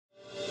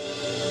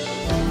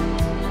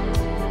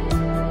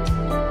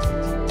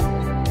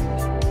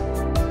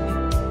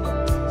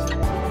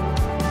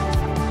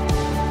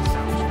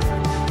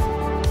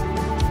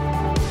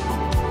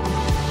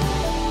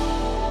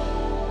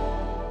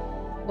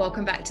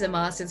welcome back to the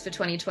Masters for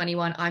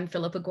 2021. I'm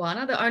Philippa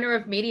Guana, the owner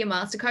of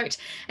MediaMasterCoach,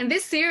 and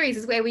this series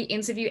is where we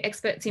interview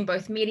experts in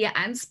both media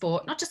and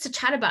sport, not just to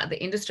chat about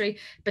the industry,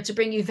 but to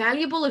bring you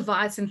valuable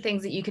advice and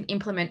things that you can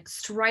implement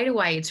straight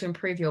away to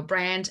improve your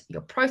brand,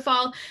 your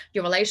profile,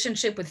 your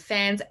relationship with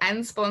fans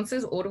and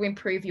sponsors, or to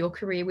improve your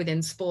career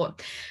within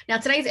sport. Now,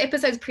 today's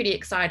episode is pretty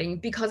exciting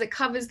because it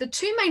covers the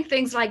two main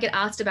things that I get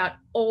asked about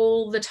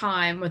all the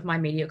time with my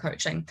media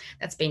coaching.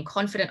 That's being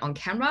confident on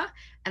camera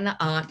and the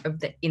art of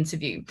the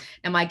interview.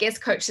 Now, my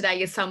guest coach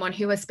today is someone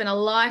who has spent a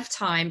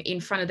lifetime in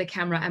front of the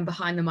camera and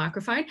behind the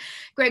microphone.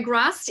 Greg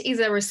Rust is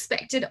a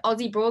respected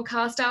Aussie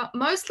broadcaster,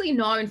 mostly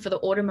known for the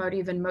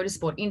automotive and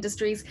motorsport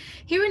industries.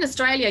 Here in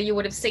Australia, you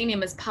would have seen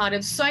him as part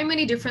of so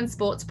many different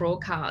sports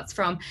broadcasts,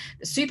 from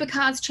the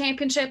Supercars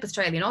Championship,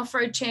 Australian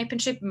Off-Road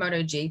Championship,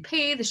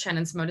 MotoGP, the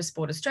Shannons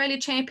Motorsport Australia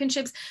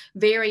Championships,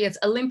 various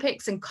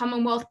Olympics and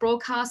Commonwealth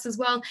broadcasts as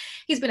well.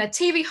 He's been a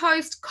TV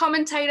host,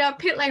 commentator,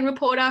 pit lane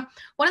reporter,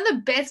 one of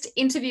the best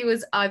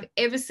interviewers I've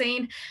ever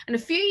seen. And a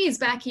few years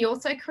back, he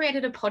also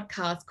created a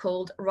podcast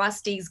called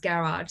Rusty's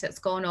Garage that's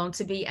gone on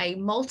to be a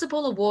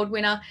multiple award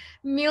winner,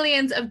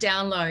 millions of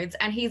downloads,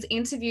 and he's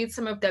interviewed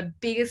some of the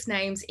biggest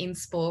names in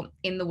sport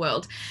in the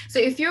world. So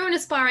if you're an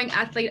aspiring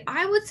athlete,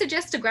 I would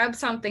suggest to grab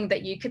something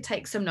that you could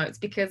take some notes,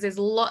 because there's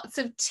lots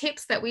of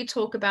tips that we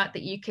talk about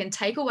that you can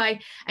take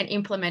away and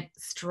implement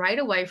straight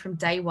away from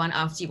day one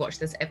after you watch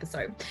this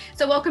episode.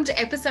 So welcome to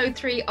episode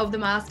 3 of The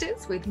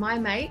Masters with my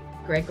mate,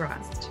 Greg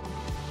Rust.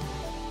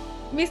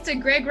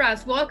 Mr. Greg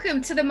Rust,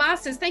 welcome to the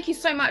Masters. Thank you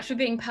so much for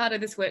being part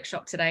of this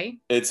workshop today.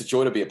 It's a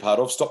joy to be a part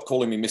of. Stop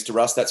calling me Mr.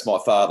 Rust. That's my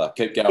father.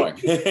 Keep going.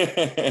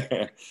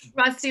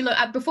 Rusty, look,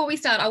 before we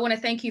start, I want to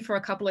thank you for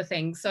a couple of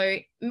things. So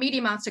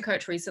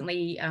MediaMasterCoach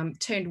recently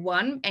turned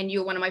 1, and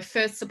you're one of my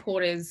first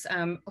supporters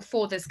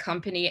for this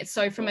company.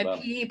 So from a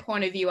peer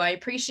point of view, I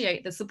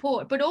appreciate the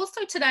support. But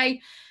also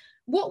today,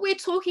 what we're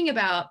talking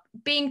about,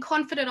 being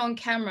confident on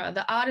camera,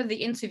 the art of the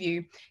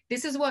interview,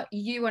 this is what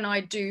you and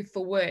I do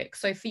for work.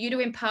 So for you to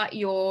impart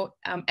your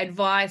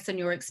advice and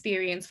your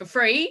experience for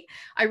free,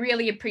 I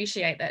really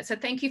appreciate that. So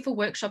thank you for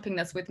workshopping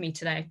this with me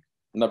today.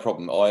 No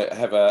problem. I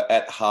have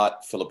at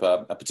heart,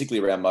 Philippa,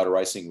 particularly around motor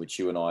racing, which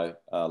you and I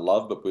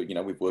love, but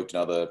we've worked in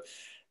other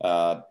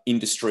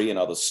industry and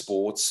other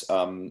sports.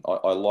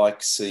 I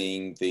like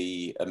seeing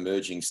the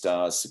emerging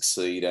stars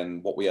succeed,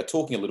 and what we are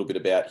talking a little bit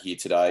about here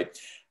today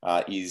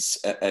is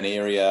an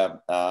area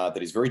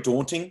that is very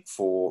daunting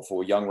for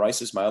young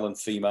racers, male and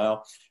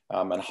female.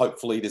 And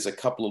hopefully there's a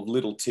couple of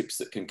little tips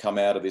that can come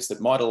out of this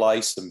that might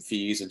allay some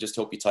fears and just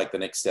help you take the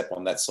next step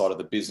on that side of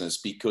the business.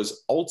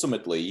 Because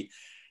ultimately,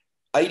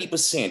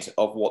 80%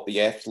 of what the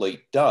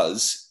athlete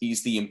does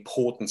is the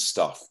important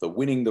stuff, the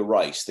winning the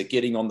race, the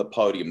getting on the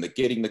podium, the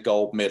getting the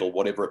gold medal,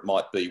 whatever it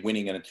might be,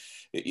 winning a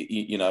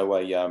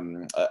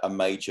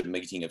major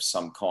meeting of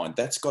some kind.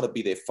 That's got to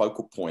be their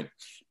focal point.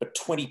 But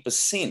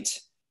 20%,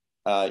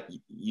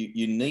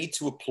 you need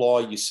to apply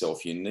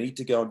yourself. You need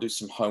to go and do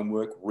some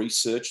homework,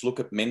 research, look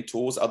at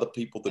mentors, other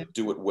people that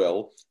do it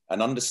well, and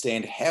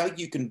understand how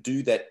you can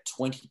do that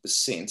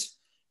 20%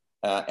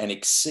 and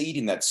exceed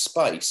in that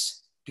space,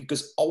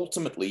 because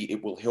ultimately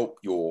it will help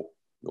your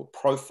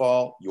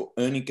profile, your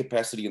earning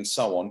capacity, and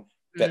so on,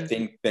 that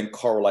then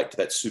correlate to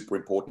that super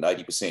important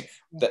 80%.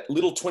 That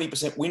little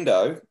 20%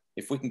 window,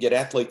 if we can get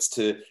athletes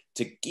to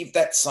give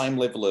that same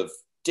level of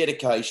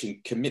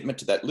dedication, commitment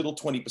to that little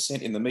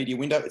 20% in the media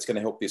window, it's going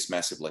to help this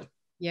massively.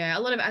 Yeah,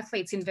 a lot of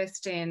athletes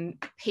invest in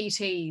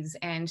PTs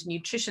and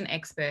nutrition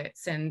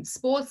experts and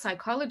sports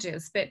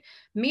psychologists, but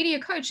media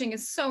coaching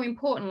is so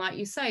important, like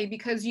you say,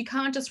 because you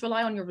can't just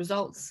rely on your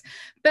results.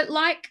 But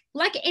like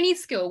any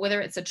skill, whether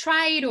it's a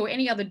trade or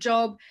any other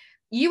job,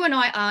 you and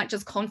I aren't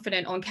just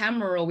confident on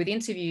camera or with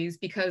interviews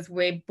because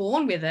we're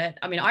born with it.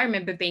 I mean, I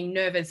remember being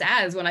nervous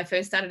when I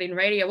first started in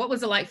radio. What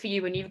was it like for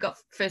you when you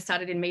first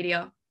started in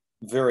media?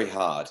 Very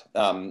hard.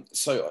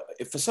 So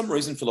for some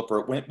reason,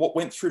 Philippa, what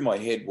went through my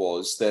head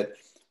was that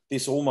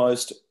this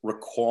almost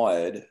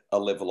required a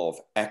level of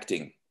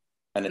acting,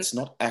 and it's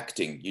not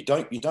acting. You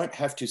don't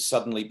have to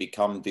suddenly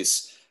become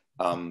this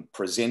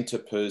presenter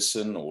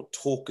person or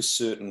talk a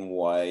certain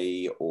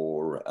way,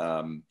 or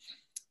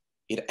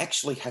it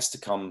actually has to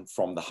come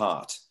from the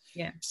heart.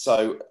 Yeah.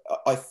 So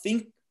I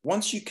think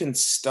once you can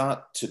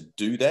start to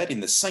do that in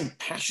the same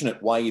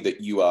passionate way that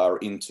you are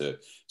into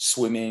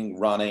swimming,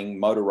 running,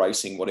 motor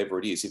racing, whatever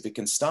it is, if it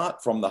can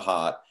start from the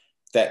heart,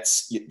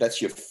 that's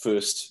your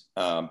first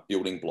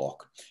building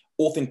block.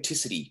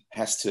 Authenticity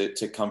has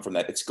to come from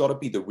that. It's got to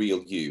be the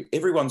real you.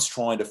 Everyone's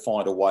trying to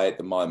find a way at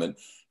the moment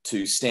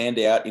to stand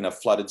out in a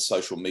flooded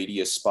social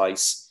media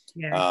space.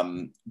 Yeah.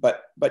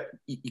 But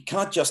you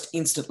can't just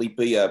instantly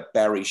be a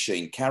Barry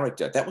Sheen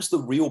character. That was the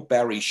real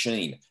Barry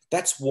Sheen.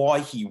 That's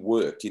why he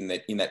worked in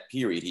that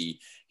period.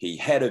 He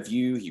had a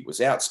view. He was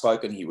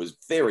outspoken. He was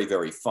very,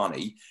 very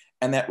funny,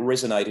 and that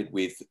resonated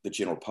with the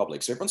general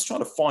public. So everyone's trying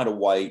to find a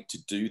way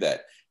to do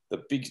that.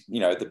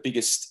 The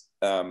biggest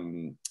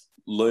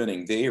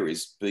learning there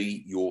is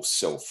be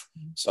yourself.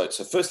 So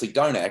firstly,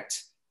 don't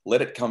act.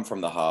 Let it come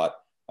from the heart.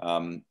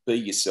 Be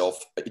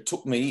yourself. It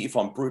took me, if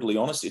I'm brutally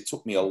honest, it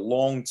took me a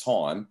long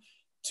time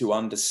to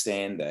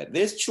understand that.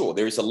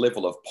 There is a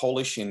level of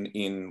polish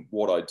in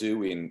what I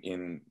do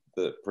in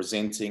the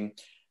presenting.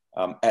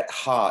 At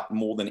heart,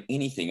 more than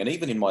anything, and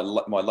even in my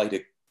later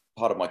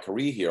part of my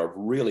career here, I've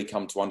really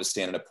come to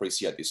understand and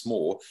appreciate this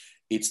more.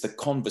 It's the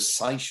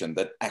conversation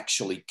that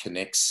actually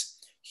connects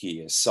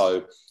here.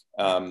 So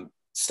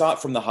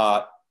start from the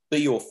heart,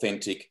 be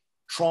authentic,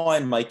 try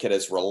and make it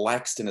as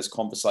relaxed and as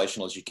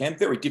conversational as you can.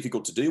 Very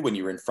difficult to do when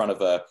you're in front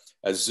of a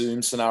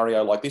Zoom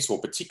scenario like this,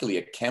 or particularly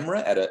a camera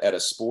at a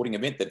sporting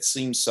event that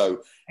seems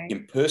so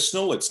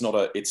impersonal. It's not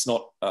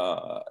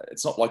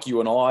like you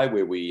and I,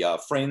 where we are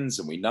friends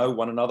and we know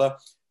one another.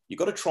 You've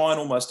got to try and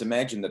almost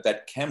imagine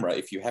that camera,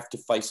 if you have to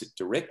face it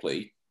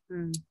directly,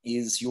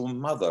 is your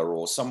mother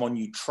or someone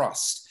you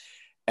trust.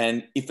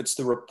 And if it's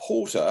the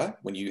reporter,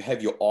 when you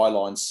have your eye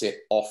line set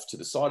off to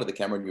the side of the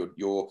camera and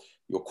you're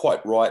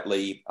quite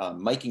rightly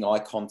making eye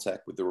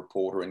contact with the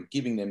reporter and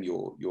giving them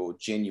your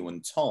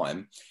genuine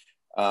time,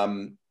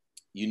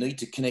 you need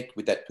to connect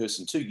with that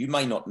person too. You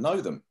may not know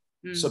them.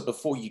 So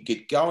before you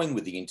get going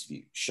with the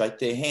interview, shake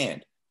their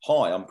hand.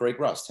 Hi, I'm Greg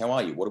Rust. How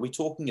are you? What are we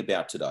talking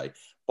about today?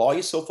 Buy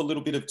yourself a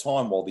little bit of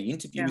time while the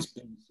interview is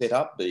being set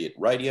up, be it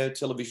radio,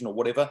 television, or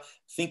whatever.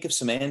 Think of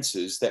some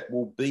answers that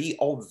will be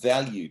of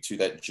value to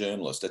that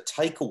journalist, a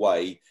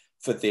takeaway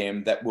for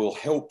them that will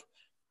help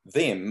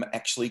them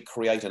actually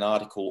create an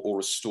article or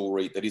a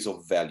story that is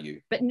of value.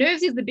 But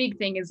nerves is the big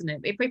thing, isn't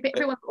it? If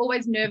everyone's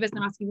always nervous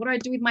and asking, what do I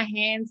do with my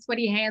hands,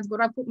 sweaty hands? Where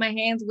do I put my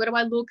hands? Where do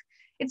I look?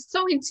 It's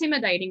so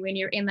intimidating when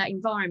you're in that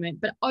environment,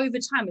 but over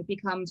time it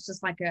becomes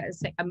just like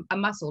a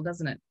muscle,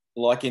 doesn't it?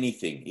 Like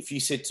anything, if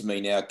you said to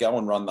me now, go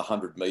and run the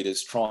 100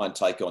 meters, try and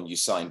take on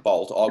Usain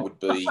Bolt, I would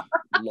be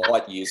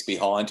light years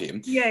behind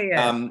him.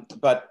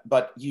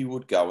 But you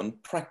would go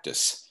and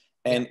practice.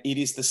 And it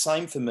is the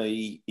same for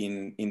me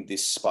in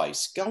this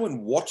space. Go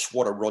and watch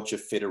what a Roger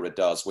Federer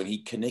does when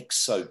he connects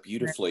so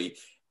beautifully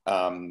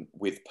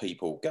with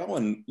people. Go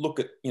and look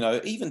at,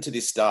 even to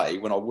this day,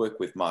 when I work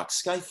with Mark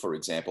Skaife, for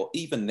example,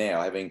 even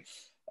now, having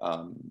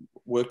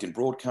worked in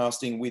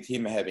broadcasting with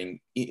him, having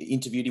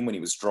interviewed him when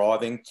he was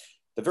driving,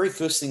 the very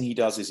first thing he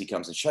does is he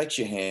comes and shakes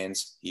your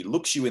hands. He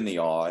looks you in the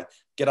eye.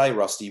 G'day,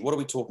 Rusty. What are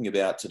we talking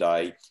about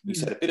today? He's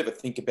had a bit of a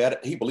think about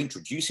it. He will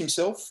introduce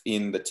himself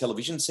in the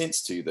television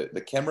sense to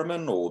the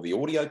cameraman or the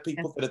audio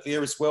people that are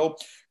there as well.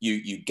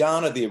 You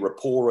garner their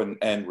rapport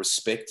and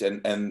respect.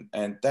 And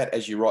that,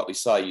 as you rightly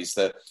say,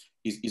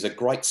 is a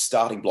great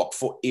starting block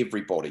for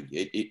everybody.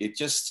 It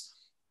just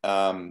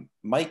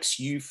makes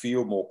you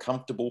feel more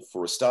comfortable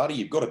for a starter.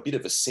 You've got a bit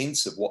of a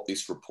sense of what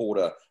this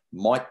reporter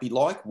might be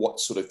like,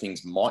 what sort of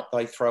things might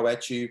they throw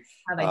at you.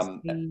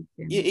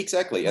 Yeah,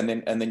 exactly. And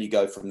then you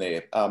go from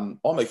there. I'm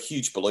a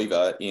huge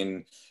believer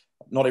in,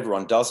 not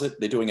everyone does it.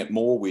 They're doing it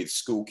more with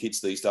school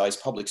kids these days.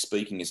 Public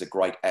speaking is a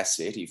great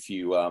asset. If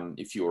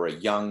you're a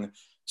young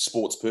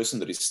sports person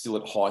that is still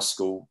at high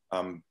school,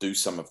 do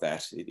some of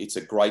that. It's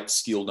a great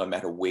skill no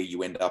matter where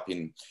you end up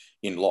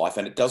in life.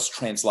 And it does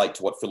translate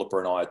to what Philippa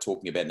and I are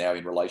talking about now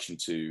in relation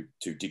to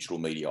digital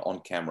media,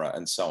 on camera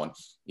and so on.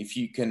 If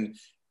you can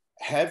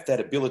have that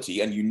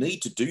ability, and you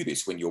need to do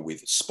this when you're with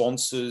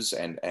sponsors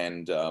and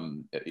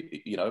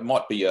it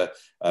might be a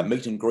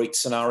meet and greet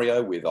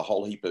scenario with a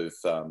whole heap of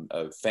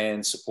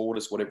fans,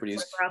 supporters, whatever it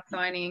is.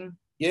 Signing.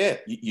 Yeah,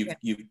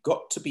 you've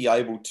got to be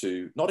able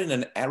to, not in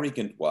an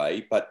arrogant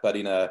way, but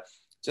in a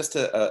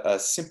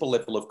simple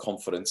level of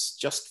confidence,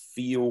 just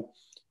feel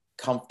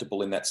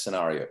comfortable in that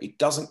scenario. It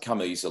doesn't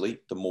come easily.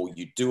 The more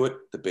you do it,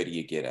 the better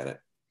you get at it.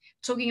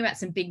 Talking about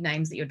some big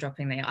names that you're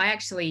dropping there, I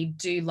actually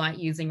do like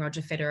using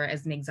Roger Federer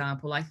as an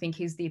example. I think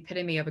he's the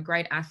epitome of a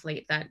great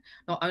athlete that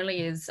not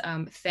only is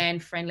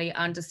fan-friendly,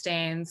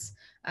 understands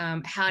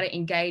how to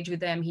engage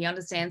with them, he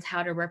understands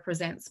how to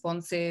represent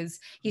sponsors.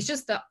 He's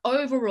just the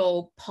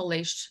overall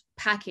polished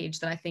package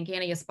that I think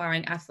any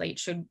aspiring athlete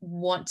should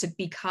want to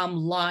become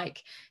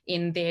like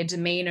in their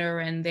demeanor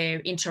and their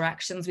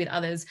interactions with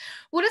others.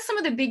 What are some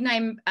of the big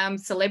name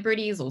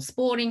celebrities or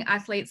sporting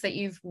athletes that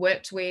you've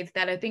worked with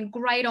that have been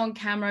great on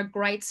camera,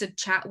 great to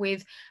chat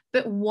with,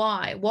 but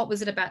why? What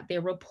was it about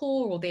their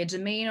rapport or their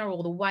demeanor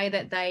or the way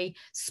that they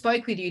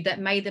spoke with you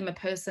that made them a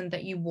person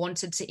that you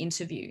wanted to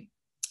interview?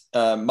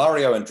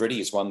 Mario Andretti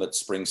is one that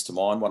springs to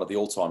mind, one of the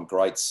all-time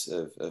greats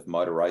of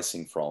motor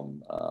racing,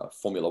 from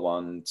Formula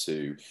One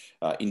to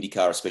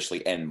IndyCar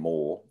especially, and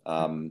more.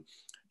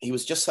 He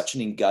was just such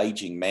an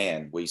engaging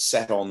man. We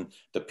sat on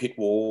the pit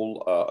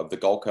wall of the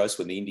Gold Coast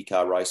when the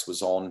IndyCar race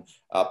was on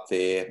up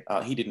there.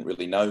 He didn't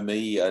really know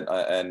me,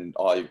 and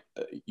I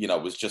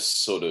was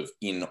just sort of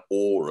in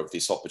awe of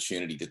this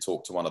opportunity to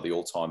talk to one of the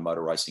all-time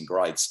motor racing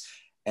greats.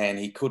 And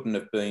he couldn't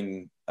have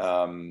been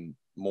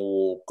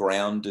more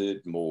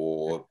grounded,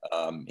 more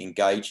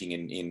engaging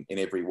in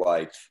every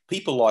way.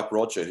 People like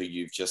Roger, who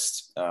you've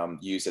just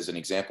used as an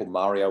example,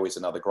 Mario is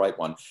another great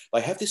one.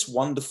 They have this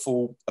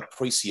wonderful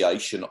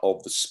appreciation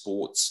of the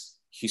sport's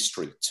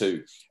history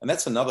too. And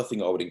that's another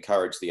thing I would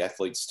encourage the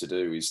athletes to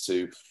do, is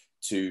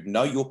to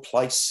know your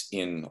place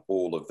in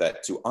all of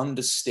that, to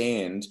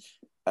understand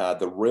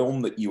the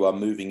realm that you are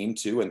moving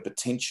into and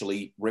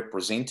potentially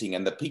representing,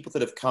 and the people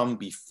that have come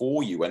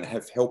before you and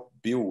have helped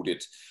build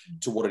it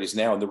to what it is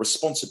now, and the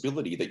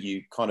responsibility that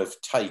you kind of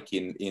take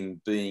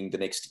in being the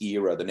next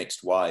era, the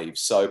next wave.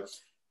 So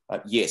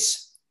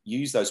yes,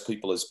 use those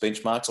people as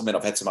benchmarks. I mean,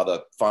 I've had some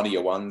other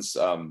funnier ones.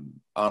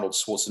 Arnold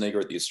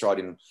Schwarzenegger at the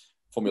Australian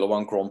Formula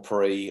One Grand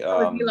Prix.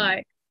 What was he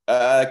like?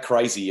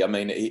 Crazy. I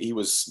mean, he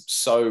was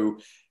so,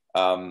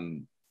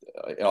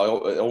 it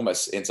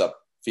almost ends up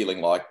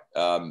feeling like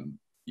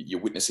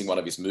you're witnessing one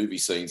of his movie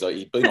scenes.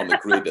 He'd been on the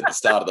grid at the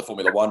start of the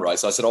Formula One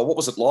race. I said, "Oh, what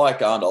was it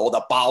like, Arnold?" "Oh,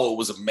 the power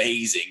was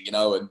amazing,"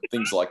 and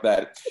things like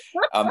that.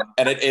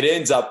 And it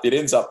ends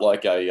up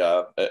like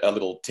a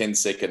little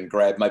 10-second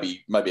grab,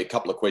 maybe a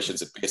couple of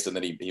questions at best, and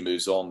then he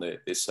moves on.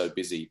 They're so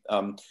busy.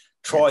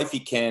 Try if you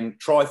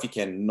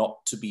can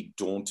not to be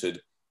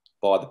daunted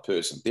by the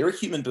person. They're a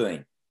human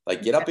being. They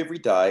get up every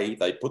day.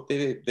 They put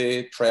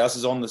their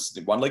trousers on this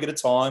one leg at a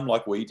time,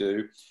 like we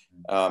do.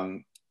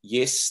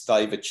 Yes,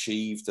 they've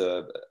achieved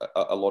a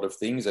lot of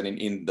things. And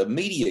in the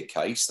media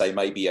case, they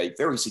may be a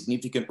very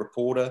significant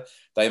reporter.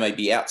 They may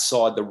be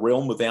outside the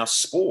realm of our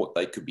sport.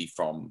 They could be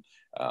from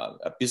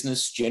a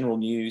business, general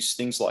news,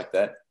 things like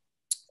that.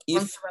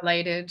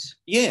 Related.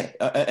 Yeah.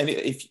 And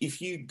if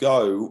you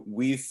go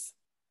with,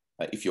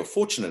 if you're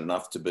fortunate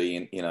enough to be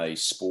in a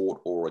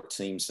sport or a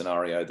team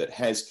scenario that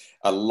has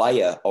a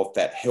layer of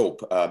that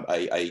help,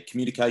 a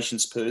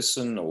communications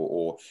person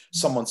or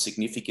someone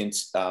significant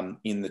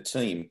in the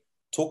team,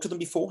 talk to them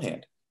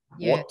beforehand.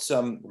 Yeah.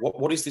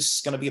 What is this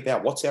going to be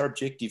about? What's our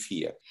objective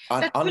here?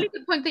 That's a really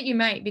good point that you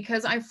make,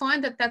 because I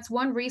find that that's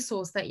one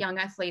resource that young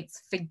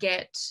athletes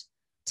forget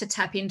to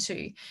tap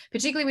into,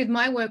 particularly with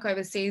my work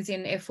overseas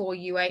in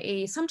F4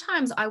 UAE.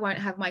 Sometimes I won't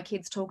have my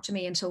kids talk to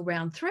me until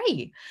round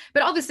 3.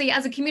 But obviously,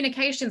 as a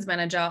communications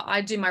manager,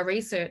 I do my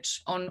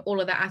research on all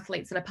of the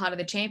athletes that are part of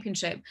the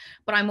championship,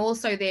 but I'm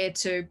also there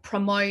to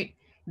promote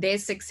their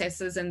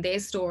successes and their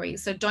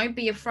stories. So don't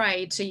be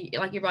afraid to,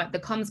 like you're right, the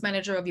comms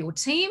manager of your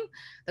team,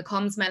 the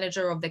comms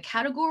manager of the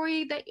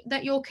category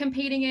that you're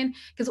competing in,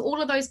 because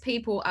all of those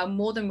people are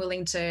more than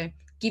willing to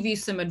give you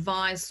some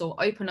advice or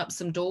open up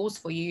some doors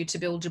for you to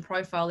build your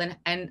profile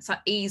and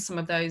ease some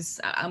of those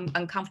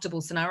uncomfortable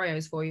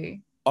scenarios for you.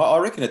 I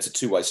reckon it's a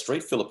two-way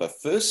street, Philippa.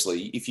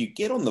 Firstly, if you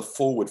get on the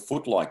forward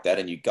foot like that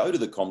and you go to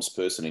the comms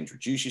person,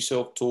 introduce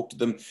yourself, talk to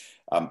them,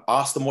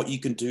 ask them what you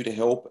can do to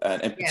help,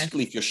 and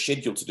particularly if you're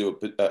scheduled to do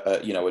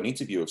an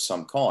interview of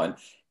some kind,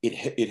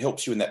 it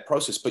helps you in that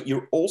process. But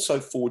you're also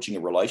forging a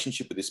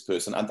relationship with this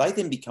person, and they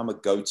then become a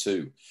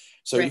go-to.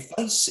 So right.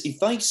 if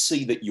they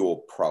see that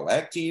you're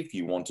proactive,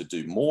 you want to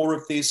do more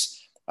of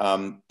this,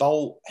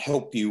 they'll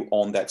help you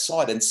on that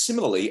side. And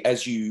similarly,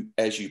 as you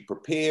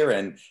prepare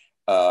and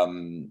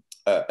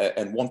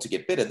want to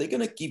get better, they're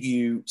going to give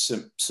you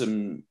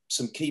some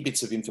key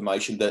bits of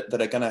information that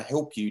are going to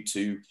help you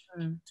to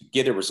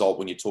get a result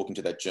when you're talking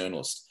to that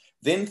journalist.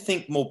 Then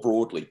think more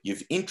broadly.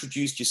 You've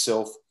introduced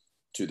yourself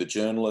to the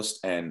journalist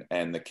and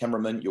the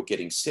cameraman. You're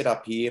getting set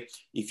up here.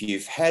 If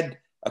you've had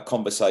a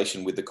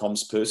conversation with the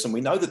comms person, we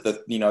know that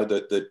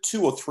the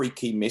 2 or 3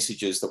 key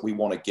messages that we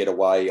want to get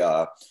away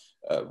are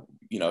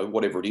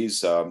whatever it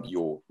is,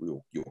 your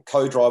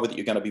co-driver that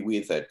you're going to be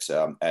with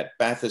at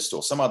Bathurst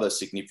or some other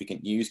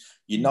significant news,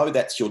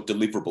 that's your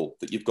deliverable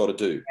that you've got to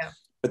do. Yeah.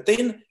 But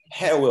then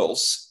how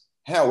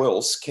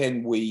else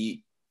can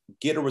we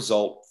get a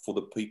result for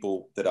the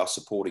people that are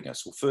supporting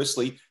us? Well,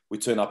 firstly, we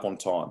turn up on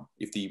time.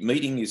 If the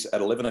meeting is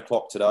at 11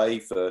 o'clock today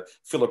for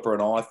Philippa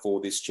and I for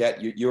this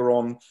chat, you're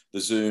on the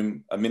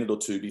Zoom a minute or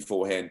 2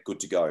 beforehand, good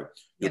to go.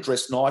 You're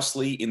dressed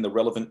nicely in the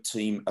relevant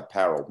team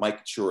apparel.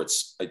 Make sure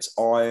it's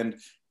ironed.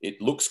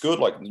 It looks good.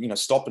 Like,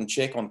 stop and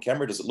check on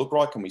camera. Does it look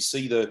right? Can we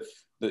see the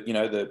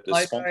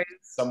sponsor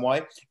some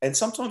way? And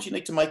sometimes you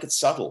need to make it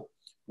subtle.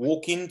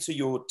 Walk into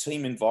your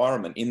team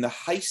environment in the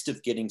haste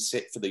of getting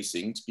set for these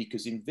things,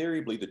 because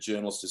invariably the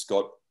journalist has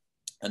got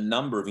a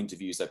number of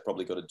interviews they've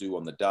probably got to do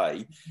on the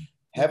day.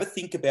 Have a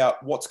think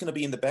about what's going to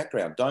be in the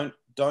background. Don't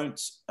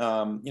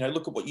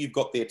look at what you've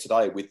got there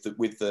today with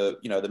the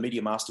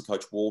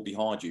MediaMasterCoach wall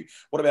behind you.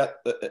 What about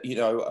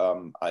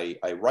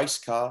a race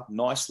car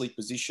nicely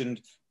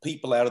positioned,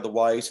 people out of the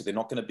way so they're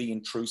not going to be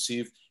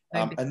intrusive,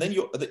 and then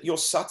you're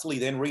subtly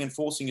then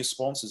reinforcing your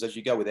sponsors as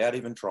you go without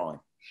even trying.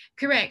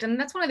 Correct. And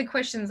that's one of the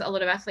questions a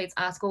lot of athletes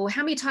ask, well,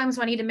 how many times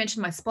do I need to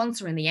mention my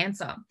sponsor in the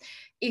answer?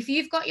 If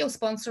you've got your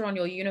sponsor on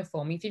your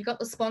uniform, if you've got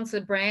the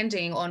sponsored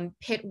branding on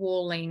pit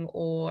walling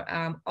or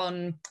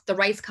on the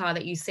race car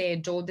that you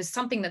said, or there's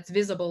something that's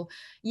visible,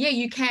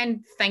 you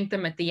can thank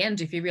them at the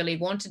end if you really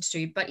wanted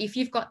to. But if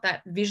you've got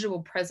that visual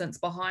presence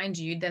behind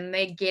you, then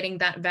they're getting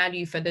that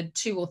value for the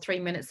 2 or 3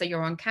 minutes that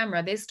you're on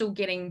camera. They're still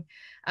getting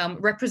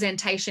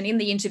representation in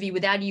the interview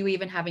without you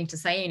even having to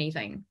say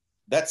anything.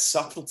 That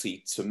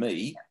subtlety, to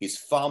me, is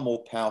far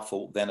more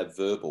powerful than a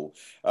verbal.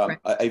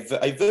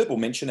 A verbal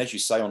mention, as you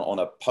say, on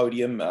a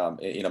podium,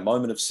 in a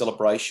moment of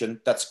celebration,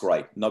 that's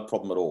great, no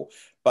problem at all.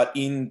 But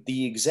in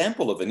the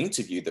example of an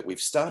interview that we've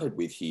started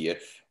with here,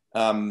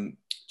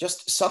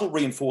 just subtle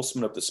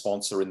reinforcement of the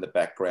sponsor in the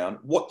background.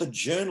 What the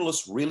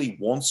journalist really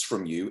wants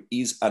from you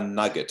is a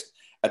nugget,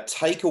 a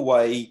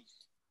takeaway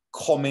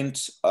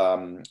comment,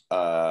 thing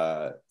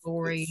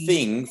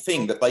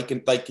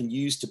that they can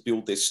use to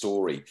build their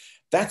story.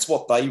 That's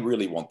what they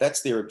really want.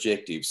 That's their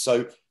objective.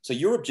 So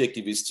your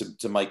objective is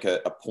to make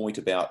a point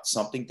about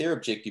something. Their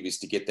objective is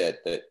to get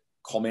that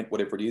comment,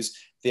 whatever it is.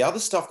 The other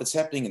stuff that's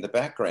happening in the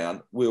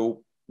background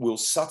will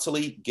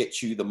subtly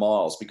get you the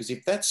miles, because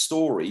if that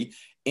story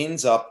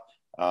ends up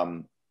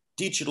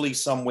digitally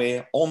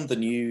somewhere on the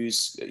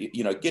news,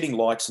 getting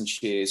likes and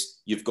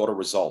shares, you've got a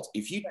result.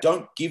 If you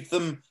don't give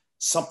them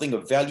something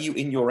of value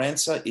in your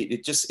answer,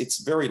 it's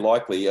very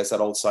likely, as that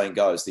old saying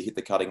goes, to hit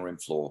the cutting room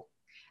floor.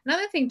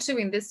 Another thing too,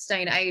 in this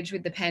day and age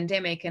with the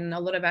pandemic and a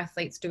lot of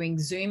athletes doing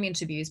Zoom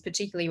interviews,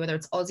 particularly whether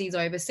it's Aussies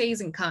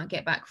overseas and can't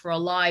get back for a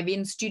live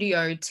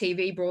in-studio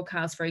TV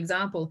broadcast, for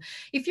example,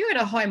 if you're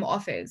at a home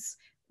office,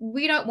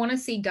 we don't want to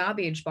see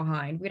garbage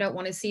behind. We don't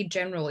want to see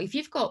general. If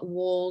you've got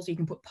walls, you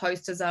can put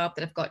posters up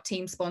that have got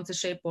team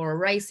sponsorship or a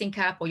racing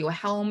cap or your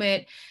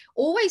helmet.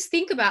 Always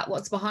think about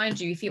what's behind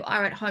you. If you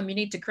are at home, you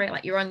need to create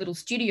like your own little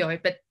studio,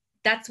 but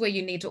that's where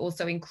you need to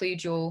also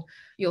include your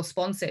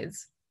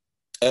sponsors.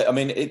 I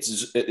mean,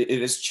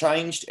 it has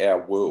changed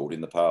our world in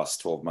the past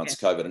 12 months,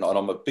 COVID, and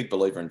I'm a big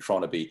believer in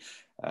trying to be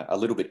a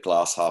little bit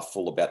glass half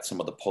full about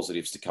some of the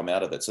positives to come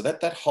out of it. So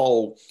that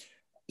whole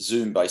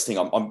Zoom-based thing,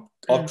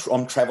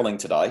 I'm traveling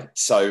today,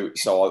 so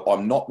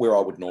I'm not where I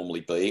would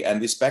normally be, and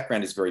this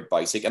background is very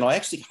basic, and I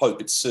actually hope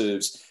it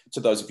serves to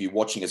those of you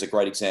watching as a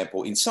great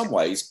example in some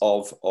ways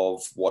of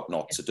what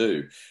not to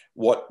do.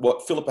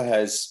 What Philippa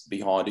has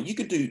behind her, you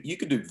could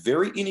do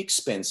very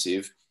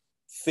inexpensive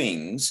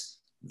things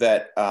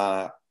that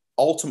are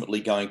ultimately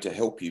going to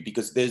help you,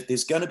 because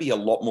there's going to be a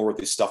lot more of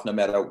this stuff no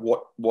matter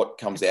what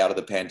comes out of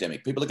the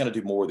pandemic. People are going to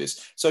do more of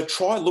this. So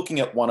try looking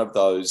at one of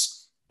those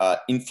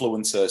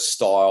influencer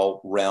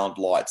style round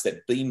lights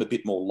that beam a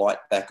bit more light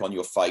back on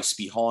your face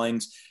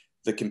behind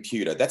the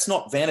computer. That's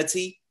not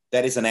vanity.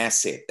 That is an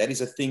asset. That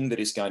is a thing that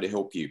is going to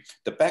help you.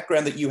 The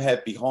background that you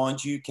have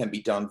behind you can be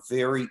done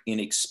very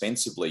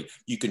inexpensively.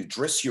 You can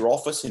dress your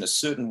office in a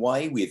certain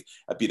way with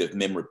a bit of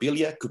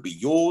memorabilia. Could be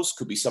yours,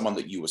 could be someone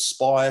that you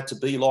aspire to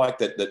be like,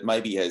 that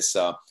maybe has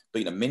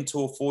been a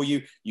mentor for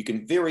you. You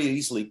can very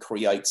easily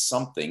create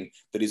something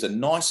that is a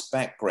nice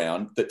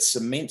background that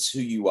cements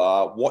who you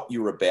are, what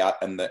you're about,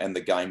 and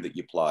the game that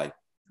you play.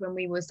 When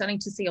we were starting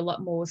to see a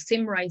lot more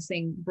sim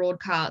racing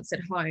broadcasts at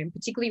home,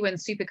 particularly when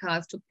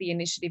Supercars took the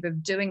initiative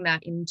of doing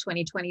that in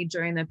 2020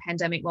 during the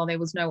pandemic while there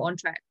was no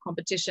on-track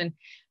competition,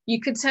 you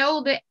could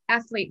tell the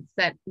athletes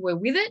that were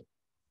with it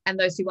and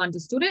those who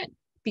understood it,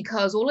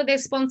 because all of their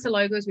sponsor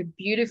logos were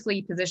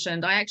beautifully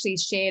positioned. I actually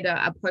shared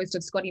a post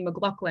of Scotty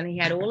McLaughlin. He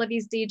had all of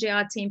his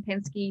DJR Team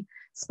Penske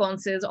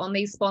sponsors on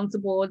these sponsor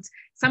boards.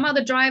 Some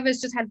other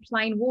drivers just had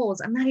plain walls,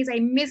 and that is a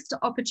missed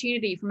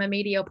opportunity from a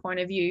media point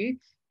of view.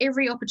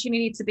 Every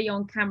opportunity to be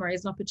on camera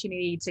is an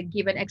opportunity to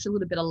give an extra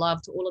little bit of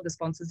love to all of the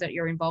sponsors that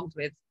you're involved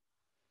with.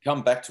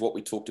 Come back to what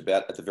we talked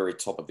about at the very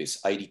top of this,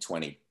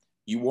 80-20.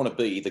 You want to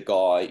be the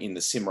guy in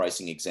the sim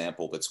racing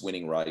example that's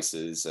winning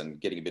races and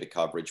getting a bit of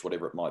coverage,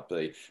 whatever it might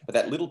be. But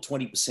that little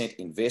 20%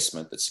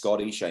 investment that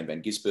Scotty, Shane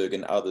Van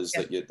Gisbergen, others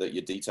that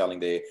you're detailing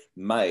there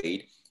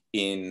made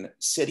in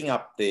setting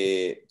up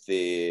their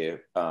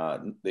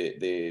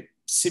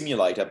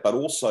simulator, but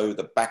also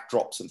the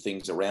backdrops and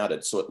things around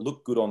it, so it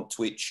looked good on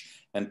Twitch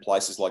and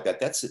places like that.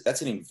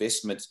 That's an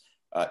investment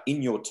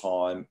in your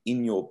time,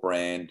 in your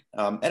brand,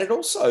 and it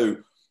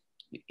also,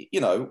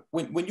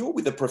 when you're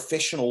with a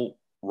professional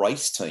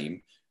race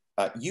team,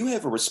 you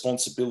have a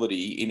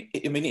responsibility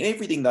in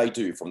everything they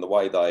do, from the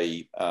way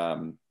they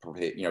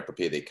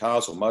prepare their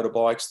cars or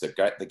motorbikes,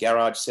 the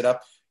garage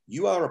setup.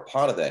 You are a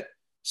part of that.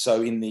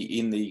 So in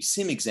the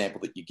sim example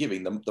that you're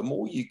giving, the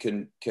more you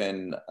can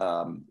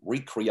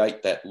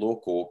recreate that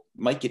look or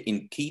make it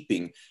in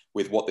keeping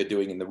with what they're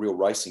doing in the real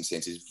racing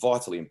sense is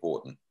vitally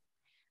important.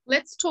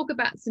 Let's talk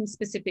about some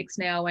specifics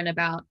now and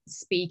about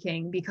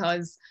speaking,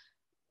 because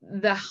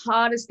the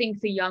hardest thing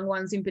for young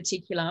ones in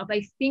particular,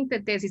 they think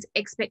that there's this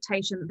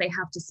expectation that they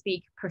have to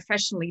speak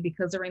professionally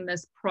because they're in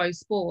this pro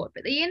sport.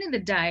 But at the end of the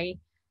day,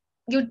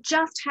 you're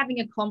just having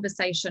a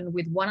conversation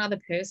with one other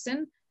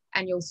person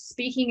and you're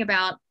speaking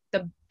about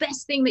the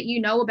best thing that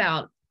you know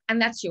about,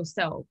 and that's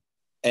yourself.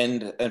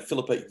 And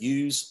Philippa,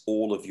 use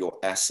all of your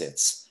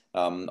assets.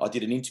 I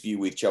did an interview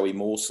with Joey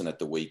Mawson at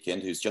the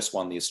weekend, who's just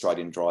won the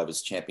Australian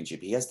Drivers'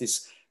 Championship. He has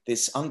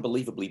this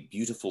unbelievably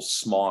beautiful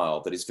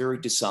smile that is very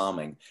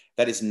disarming.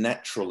 That is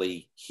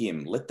naturally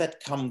him. Let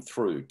that come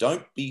through.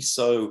 Don't be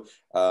so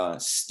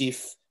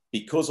stiff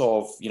because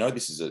of,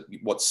 this is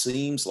what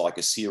seems like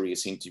a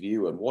serious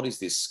interview, and what is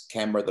this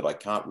camera that I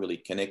can't really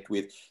connect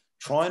with?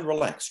 Try and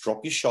relax.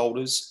 Drop your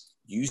shoulders.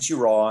 Use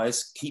your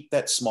eyes, keep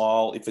that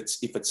smile. If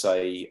it's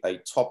a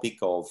topic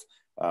of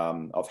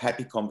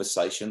happy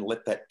conversation,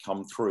 let that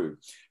come through.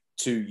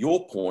 To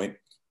your point,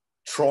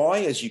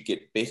 try as you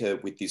get better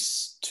with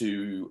this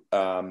to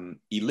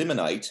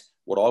eliminate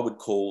what I would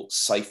call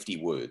safety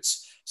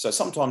words. So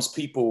sometimes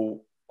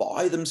people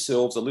buy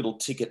themselves a little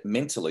ticket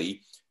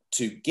mentally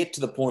to get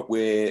to the point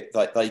where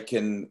they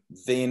can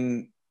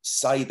then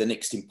say the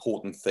next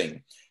important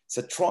thing.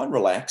 So try and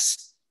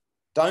relax.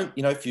 Don't,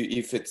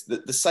 if it's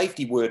the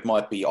safety word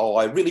might be, oh,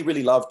 I really,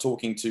 really love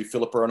talking to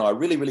Philippa, and I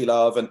really, really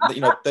love, and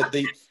you know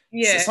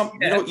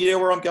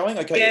where I'm going?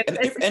 Okay.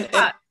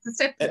 Yeah,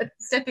 it's a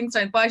stepping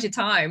stone, buys you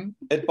time.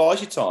 It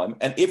buys you time,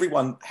 and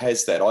everyone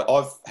has that.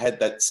 I've had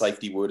that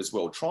safety word as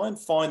well. Try and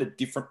find a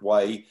different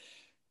way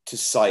to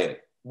say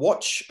it.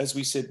 Watch, as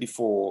we said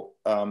before,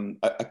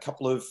 a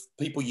couple of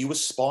people you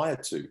aspire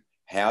to.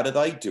 How do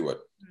they do it?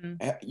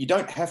 You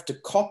don't have to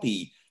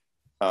copy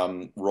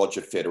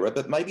Roger Federer,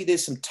 but maybe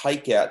there's some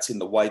takeouts in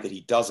the way that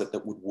he does it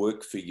that would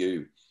work for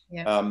you.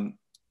 Yeah.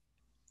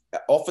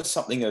 Offer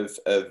something of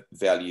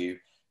value.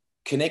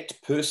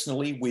 Connect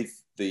personally with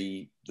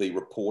the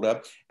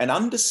reporter and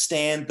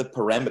understand the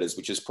parameters,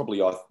 which is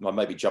probably, I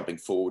may be jumping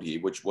forward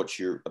here, which what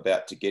you're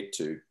about to get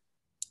to.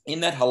 In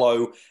that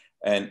hello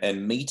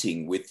and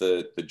meeting with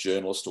the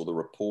journalist or the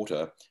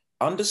reporter,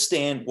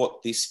 understand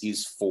what this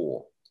is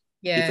for.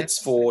 Yeah. If it's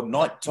for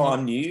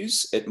nighttime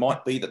news, it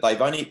might be that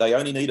they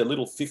only need a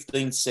little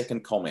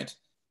 15-second comment.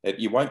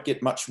 You won't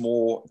get much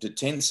more to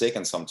 10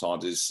 seconds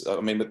sometimes.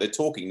 But they're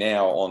talking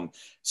now on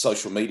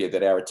social media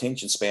that our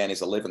attention span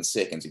is 11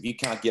 seconds. If you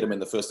can't get them in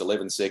the first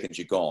 11 seconds,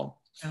 you're gone.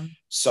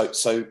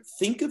 So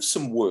think of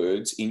some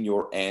words in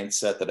your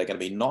answer that are going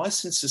to be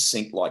nice and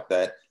succinct like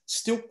that,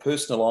 still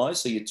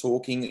personalized. So you're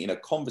talking in a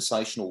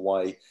conversational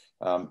way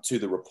to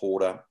the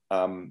reporter.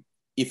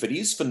 If it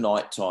is for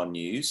nighttime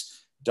news,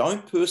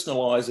 don't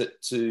personalize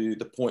it to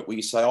the point where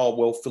you say, oh,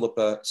 well,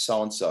 Philippa,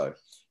 so-and-so.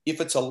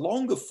 If it's a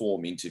longer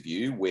form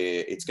interview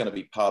where it's going to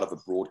be part of a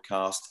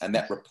broadcast and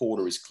that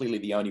reporter is clearly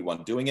the only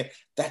one doing it,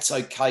 that's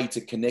okay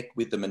to connect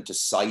with them and to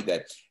say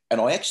that. And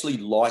I actually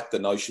like the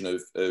notion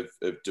of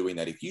doing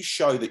that. If you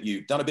show that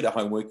you've done a bit of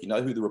homework, you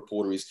know who the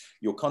reporter is,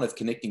 you're kind of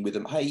connecting with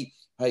them. Hey,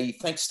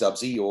 thanks,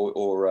 Stubbsy,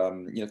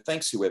 or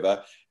thanks,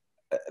 whoever.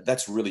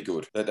 That's really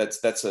good.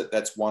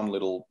 That's one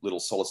little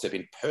solid step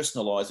in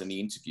personalising the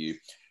interview.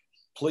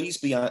 Please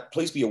be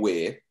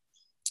aware,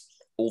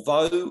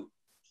 although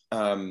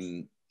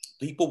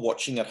people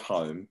watching at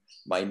home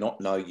may not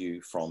know you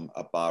from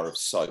a bar of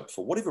soap,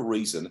 for whatever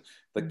reason,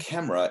 the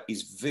camera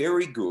is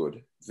very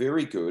good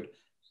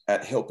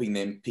at helping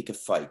them pick a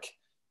fake.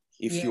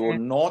 If you're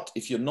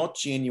not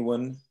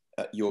genuine,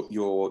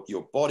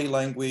 your body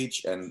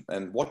language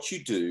and what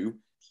you do,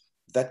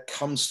 that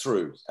comes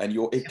through, and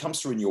it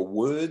comes through in your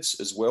words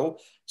as well.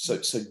 So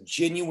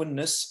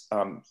genuineness.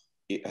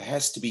 It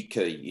has to be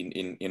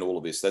key in all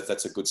of this.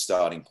 That's a good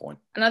starting point.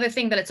 Another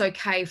thing that it's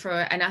okay for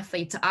an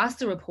athlete to ask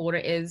the reporter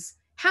is,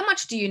 how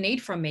much do you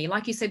need from me?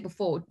 Like you said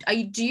before,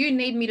 do you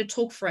need me to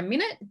talk for a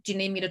minute? Do you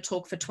need me to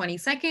talk for 20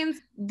 seconds?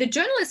 The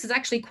journalist is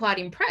actually quite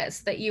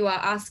impressed that you are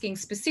asking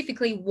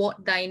specifically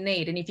what they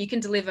need. And if you can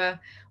deliver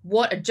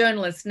what a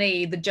journalist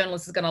needs, the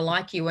journalist is going to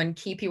like you and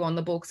keep you on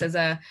the books as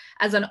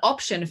an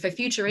option for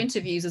future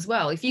interviews as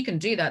well. If you can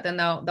do that, then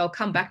they'll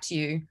come back to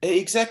you.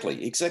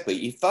 Exactly.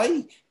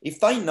 If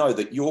they know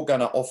that you're going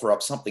to offer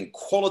up something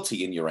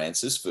quality in your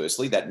answers,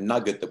 firstly, that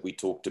nugget that we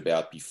talked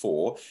about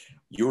before,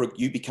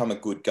 you become a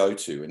good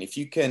go-to. And if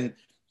you can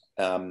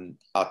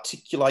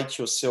articulate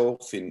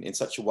yourself in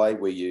such a way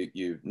where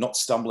you're not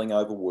stumbling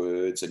over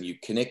words and you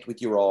connect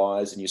with your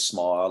eyes and you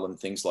smile and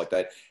things like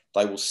that,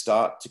 they will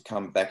start to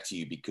come back to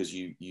you because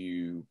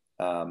you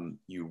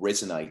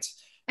resonate.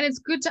 And it's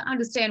good to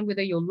understand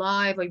whether you're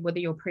live or whether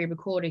you're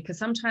pre-recorded, because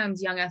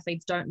sometimes young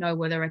athletes don't know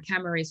whether a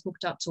camera is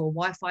hooked up to a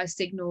Wi-Fi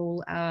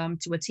signal,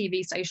 to a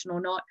TV station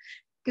or not.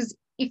 Because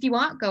if you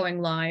aren't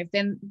going live,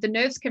 then the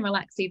nerves can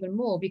relax even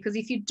more, because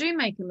if you do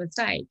make a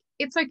mistake,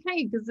 it's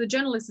okay, because the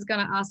journalist is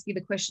going to ask you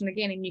the question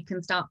again and you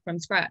can start from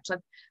scratch. Like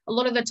a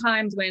lot of the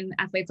times when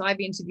athletes I've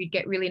interviewed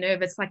get really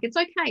nervous, like, it's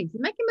okay. If you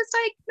make a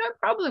mistake, no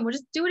problem. We'll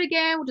just do it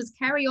again. We'll just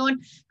carry on.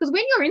 Because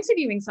when you're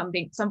interviewing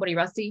somebody,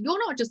 Rusty,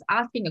 you're not just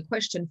asking a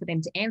question for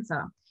them to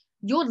answer.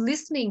 You're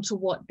listening to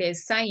what they're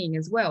saying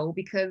as well,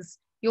 because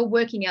you're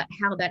working out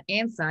how that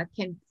answer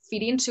can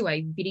fit into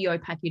a video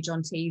package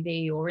on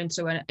TV or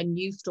into a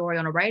news story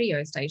on a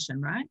radio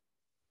station, right?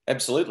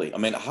 Absolutely. I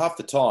mean, half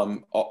the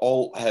time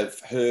I'll have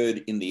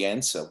heard in the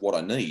answer what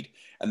I need,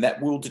 and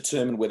that will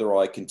determine whether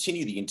I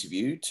continue the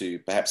interview to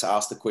perhaps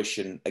ask the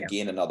question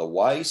again another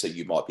way. So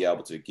you might be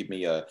able to give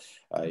me a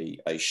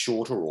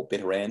shorter or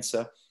better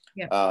answer.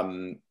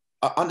 I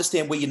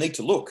understand where you need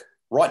to look.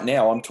 Right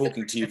now, I'm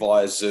talking to you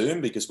via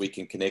Zoom because we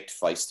can connect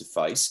face to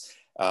face.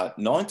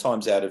 9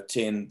 times out of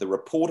 10, the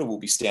reporter will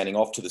be standing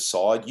off to the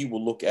side. You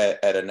will look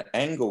at an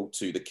angle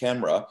to the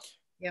camera.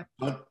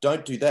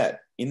 Don't do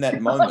that. In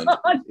that moment,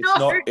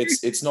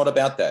 it's not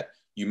about that.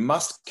 You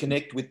must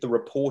connect with the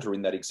reporter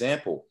in that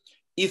example.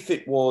 If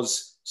it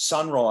was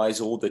Sunrise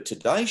or the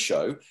Today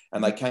Show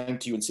and they came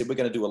to you and said, we're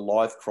going to do a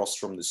live cross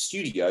from the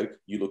studio,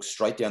 you look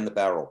straight down the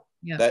barrel.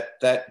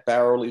 That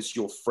barrel is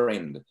your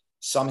friend.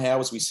 Somehow,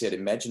 as we said,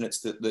 imagine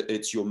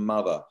it's your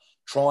mother.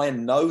 Try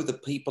and know the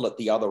people at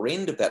the other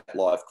end of that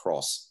live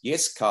cross.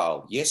 Yes,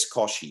 Carl. Yes,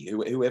 Koshi,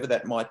 whoever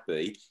that might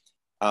be.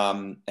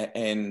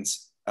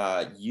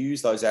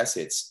 use those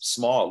assets,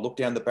 smile, look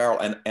down the barrel,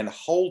 and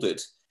hold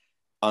it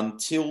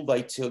until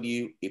they tell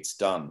you it's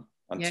done,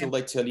 until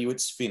they tell you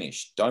it's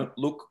finished. Don't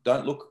look,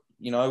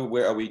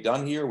 where are we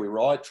done here? Are we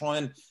right? Try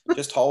and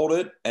just hold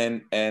it,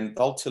 and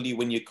they'll tell you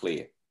when you're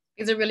clear.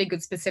 These are really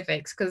good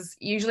specifics, because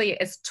usually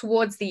it's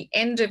towards the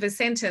end of a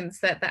sentence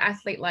that the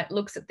athlete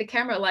looks at the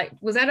camera like,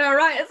 was that all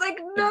right? It's like,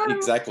 no,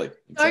 exactly.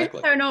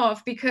 Don't turn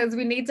off, because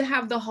we need to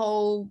have the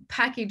whole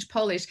package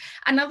polished.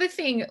 Another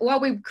thing, while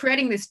we're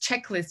creating this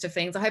checklist of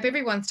things, I hope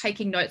everyone's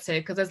taking notes here,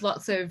 because there's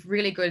lots of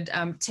really good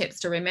tips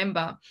to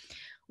remember.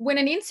 When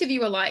an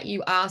interviewer like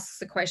you asks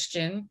the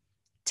question,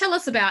 tell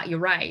us about your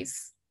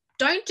race,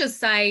 don't just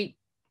say,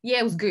 yeah,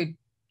 it was good,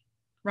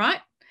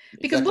 right?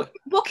 Because exactly.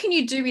 what can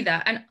you do with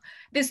that? And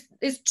there's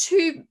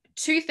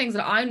two things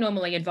that I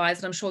normally advise,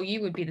 and I'm sure you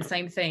would be the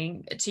same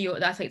thing to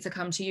your athletes that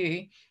come to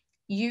you.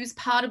 Use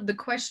part of the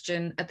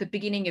question at the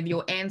beginning of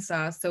your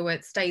answer so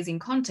it stays in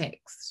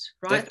context,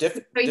 right? So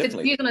if it's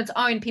used on its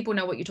own, people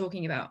know what you're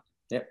talking about.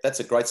 Yeah, that's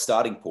a great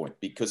starting point,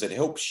 because it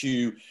helps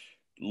you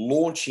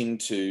launch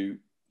into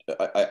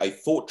a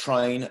thought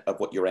train of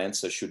what your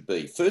answer should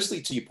be.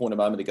 Firstly, to your point a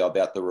moment ago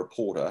about the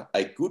reporter,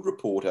 a good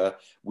reporter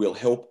will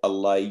help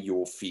allay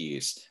your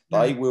fears.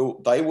 They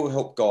will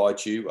help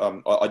guide you.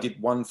 I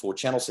did one for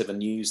Channel 7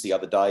 News the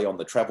other day on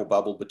the travel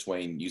bubble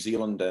between New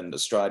Zealand and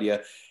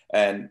Australia.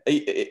 And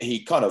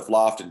he kind of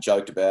laughed and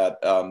joked about,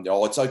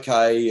 oh, it's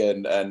okay,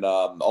 and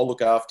I'll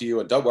look after you,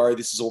 and don't worry,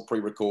 this is all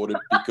pre-recorded,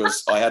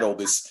 because I had all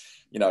this,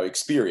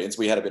 experience.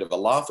 We had a bit of a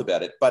laugh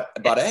about it, but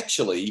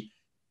actually,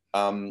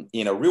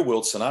 in a real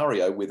world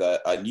scenario with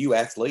a new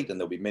athlete, and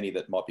there'll be many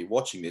that might be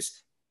watching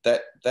this,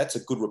 that's a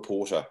good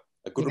reporter.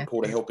 A good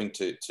reporter helping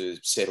to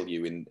settle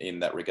you in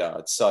that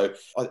regard. So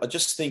I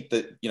just think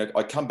that,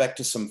 I come back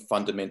to some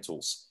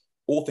fundamentals: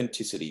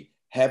 authenticity.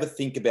 Have a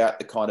think about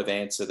the kind of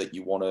answer that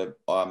you want to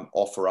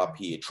offer up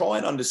here. Try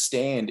and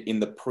understand in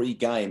the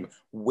pre-game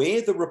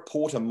where the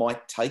reporter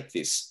might take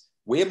this.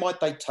 Where might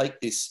they take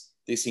this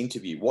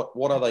interview?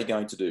 What are they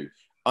going to do?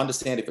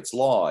 Understand if it's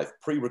live,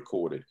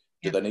 pre-recorded.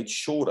 Do they need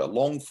shorter,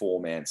 long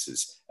form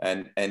answers?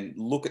 And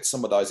look at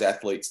some of those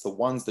athletes, the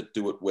ones that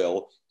do it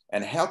well,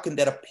 and how can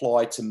that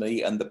apply to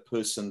me and the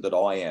person that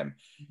I am?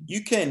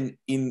 You can,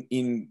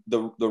 in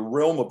the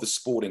realm of the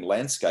sporting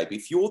landscape,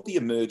 if you're the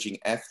emerging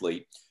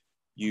athlete,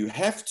 you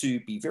have to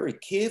be very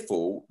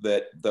careful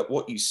that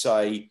what you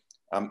say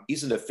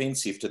isn't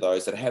offensive to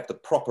those that have the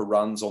proper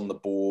runs on the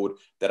board,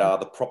 that are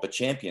the proper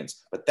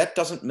champions. But that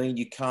doesn't mean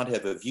you can't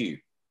have a view.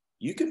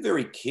 You can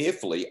very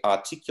carefully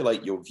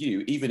articulate your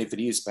view, even if it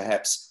is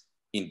perhaps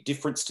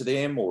indifference to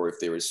them, or if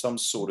there is some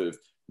sort of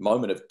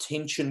moment of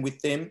tension with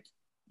them.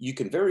 You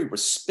can very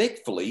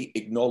respectfully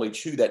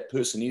acknowledge who that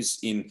person is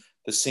in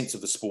the sense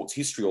of the sports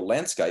history or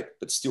landscape,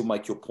 but still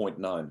make your point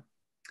known.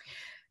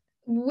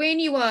 When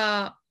you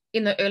are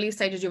in the early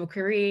stages of your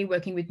career,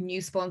 working with new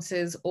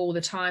sponsors all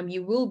the time,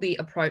 you will be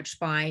approached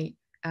by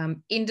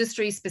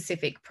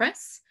industry-specific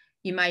press.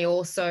 You may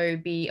also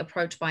be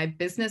approached by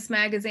business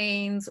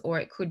magazines,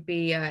 or it could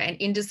be an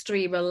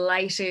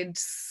industry-related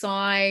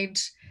side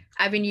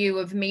avenue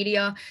of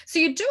media. So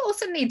you do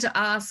also need to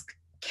ask,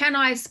 can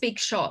I speak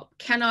shop?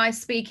 Can I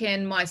speak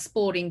in my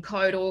sporting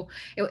code? Or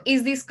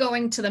is this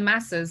going to the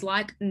masses,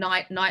 like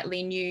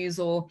nightly news,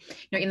 or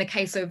in the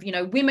case of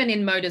women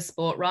in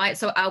motorsport, right?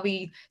 So are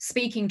we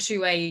speaking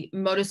to a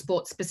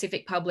motorsport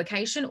specific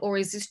publication, or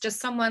is this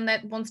just someone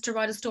that wants to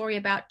write a story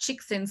about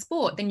chicks in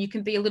sport? Then you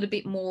can be a little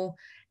bit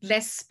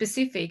less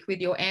specific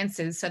with your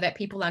answers so that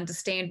people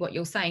understand what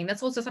you're saying.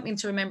 That's also something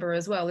to remember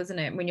as well, isn't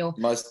it? When you're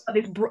this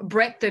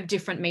breadth of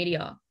different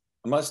media.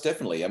 Most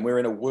definitely. And we're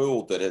in a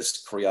world that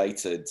has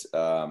created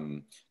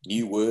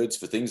new words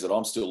for things that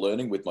I'm still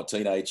learning with my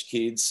teenage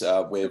kids.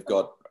 We've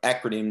got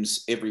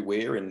acronyms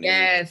everywhere, and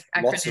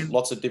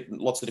lots of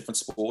different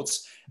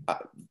sports.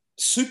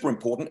 Super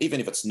important, even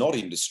if it's not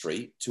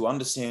industry, to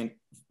understand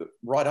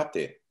right up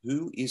there,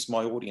 who is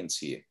my audience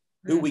here?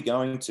 Who are we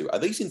going to? Are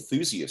these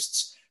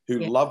enthusiasts who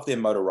love their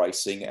motor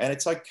racing? And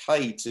it's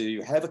okay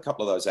to have a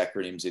couple of those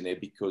acronyms in there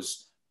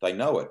because they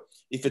know it.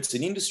 If it's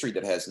an industry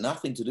that has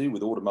nothing to do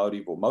with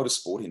automotive or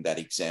motorsport in that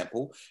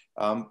example,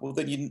 well,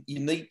 then you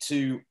need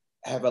to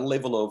have a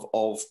level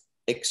of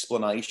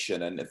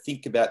explanation and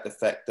think about the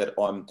fact that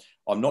I'm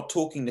not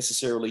talking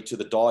necessarily to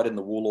the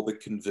dyed-in-the-wool or the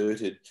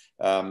converted,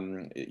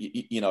 fan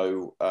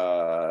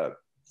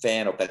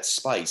of that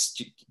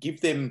space. Give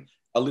them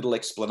a little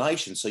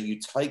explanation so you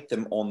take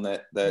them on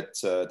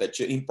that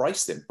you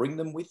embrace them, bring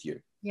them with you.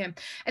 Yeah.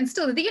 And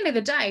still, at the end of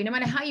the day, no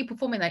matter how you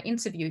perform in that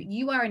interview,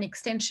 you are an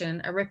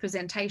extension, a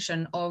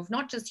representation of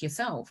not just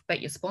yourself,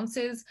 but your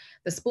sponsors,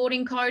 the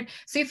sporting code.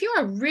 So if you're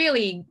a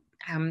really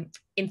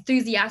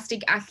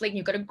enthusiastic athlete and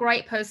you've got a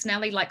great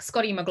personality like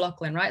Scotty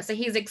McLaughlin, right? So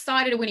he's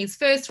excited to win his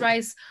first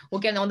race or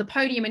get on the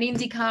podium in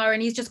IndyCar,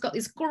 and he's just got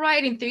this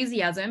great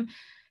enthusiasm.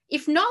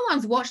 If no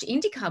one's watched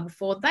IndyCar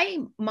before, they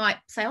might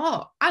say,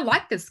 oh, I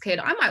like this kid,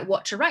 I might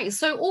watch a race.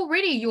 So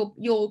already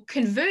you're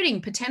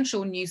converting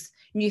potential new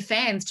new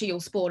fans to your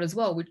sport as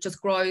well, which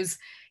just grows,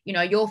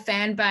 your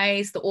fan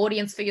base, the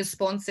audience for your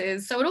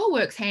sponsors. So it all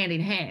works hand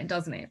in hand,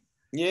 doesn't it?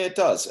 Yeah, it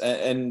does.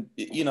 And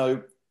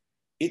it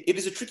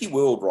is a tricky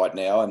world right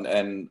now,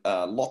 and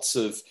lots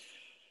of,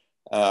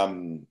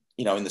 in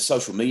the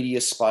social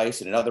media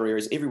space and in other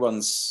areas,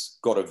 everyone's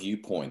got a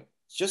viewpoint.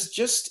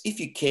 Just if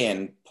you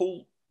can,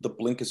 pull the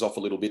blinkers off a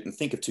little bit and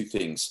think of two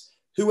things.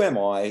 Who am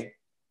I?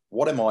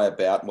 What am I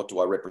about? And what do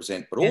I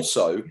represent? But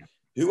also,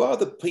 who are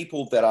the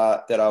people that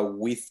are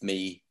with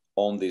me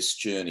on this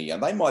journey?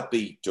 And they might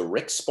be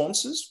direct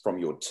sponsors from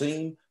your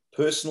team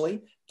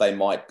personally. They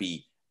might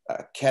be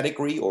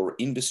category or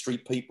industry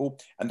people.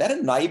 And that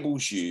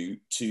enables you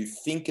to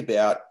think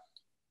about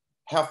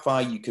how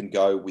far you can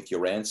go with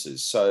your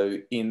answers. So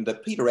in the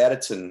Peter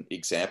Adderton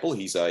example,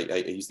 he's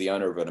the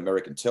owner of an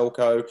American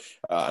telco,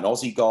 an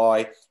Aussie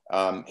guy.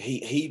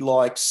 He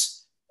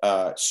likes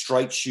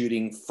straight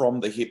shooting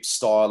from the hip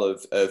style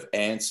of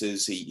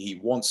answers. He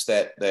wants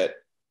that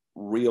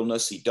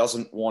realness. He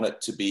doesn't want it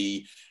to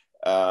be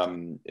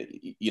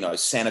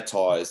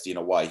sanitized in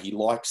a way. He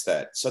likes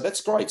that. So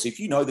that's great. So if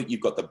you know that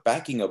you've got the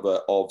backing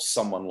of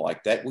someone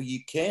like that, well,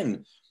 you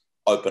can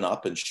open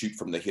up and shoot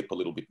from the hip a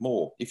little bit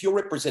more. If you're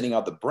representing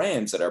other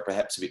brands that are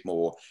perhaps a bit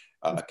more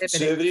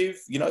conservative,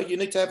 you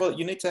need to have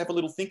a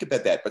little think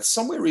about that. But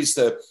somewhere is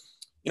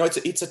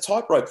it's a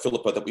tightrope,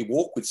 Philippa, that we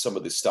walk with some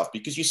of this stuff,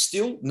 because you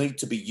still need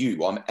to be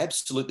you. I'm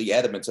absolutely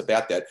adamant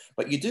about that.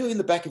 But you do, in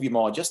the back of your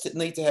mind, just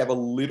need to have a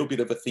little bit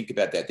of a think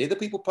about that. They're the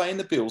people paying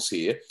the bills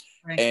here.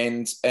 Right.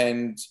 And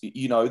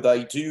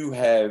they do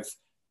have,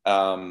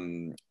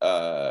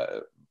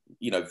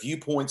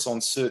 viewpoints on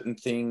certain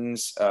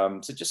things.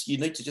 So you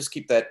need to just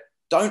keep that.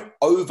 Don't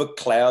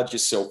overcloud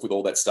yourself with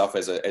all that stuff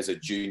as a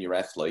junior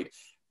athlete.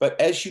 But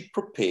as you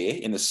prepare,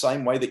 in the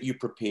same way that you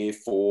prepare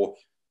for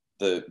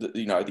the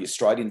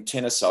Australian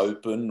Tennis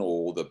Open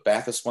or the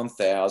Bathurst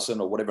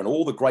 1000 or whatever, and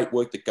all the great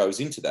work that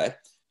goes into that,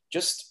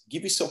 just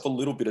give yourself a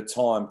little bit of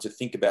time to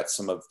think about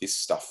some of this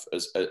stuff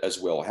as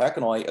well. How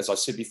can I, as I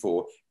said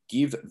before,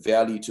 give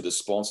value to the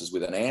sponsors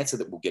with an answer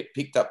that will get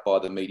picked up by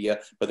the media,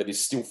 but that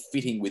is still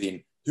fitting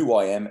within who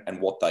I am and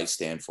what they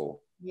stand for?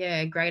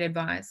 Yeah, great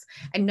advice.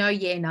 And no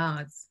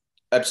nahs.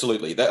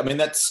 Absolutely. That's what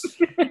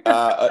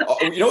I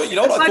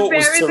thought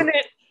was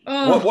terrific.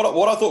 Oh.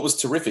 What I thought was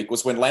terrific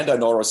was when Lando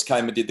Norris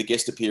came and did the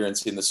guest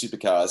appearance in the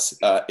Supercars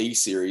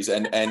E-Series,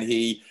 and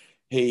he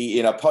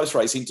in a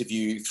post-race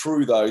interview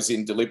threw those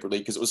in deliberately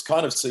because it was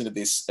kind of seen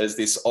as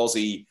this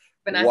Aussie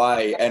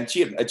way, and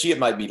gee, it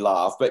made me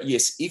laugh. But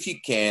yes, if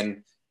you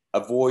can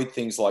avoid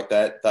things like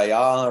that, they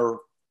are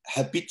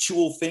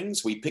habitual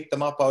things. We pick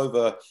them up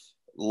over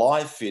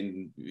life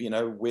in,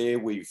 where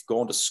we've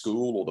gone to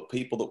school or the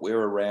people that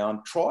we're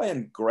around. Try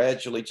and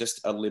gradually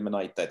just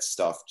eliminate that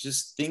stuff.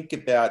 Just think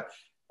about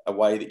a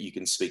way that you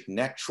can speak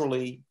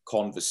naturally,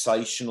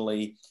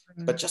 conversationally,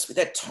 but just with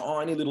that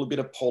tiny little bit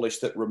of polish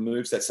that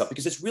removes that stuff,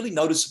 because it's really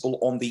noticeable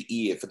on the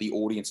ear for the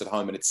audience at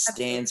home, and it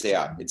stands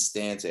out. It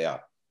stands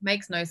out.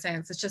 Makes no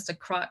sense. It's just a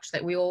crutch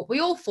that we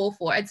all fall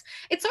for. It's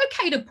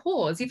okay to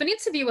pause. If an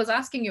interviewer's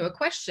asking you a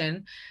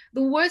question,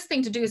 the worst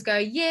thing to do is go,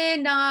 yeah,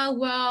 nah,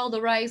 well,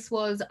 the race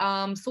was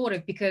sort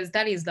of, because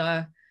that is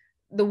the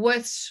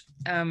worst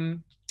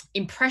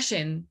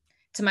impression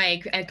to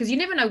make, because you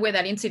never know where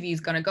that interview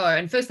is going to go.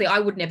 And firstly, I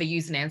would never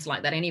use an answer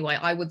like that anyway.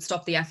 I would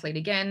stop the athlete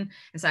again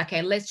and say,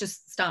 okay, let's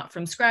just start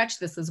from scratch.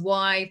 This is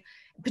why.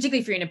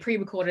 Particularly if you're in a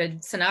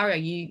pre-recorded scenario,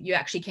 you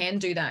actually can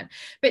do that.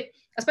 But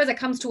I suppose that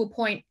comes to a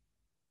point.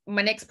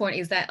 My next point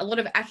is that a lot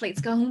of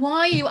athletes go,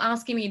 why are you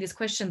asking me this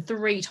question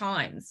 3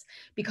 times?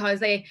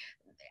 Because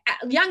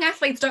young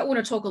athletes don't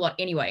want to talk a lot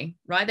anyway,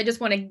 right? They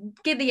just want to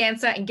get the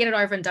answer and get it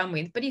over and done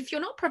with. But if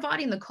you're not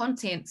providing the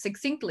content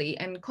succinctly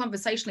and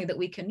conversationally that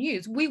we can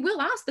use, we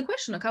will ask the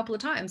question a couple of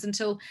times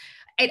until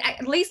it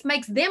at least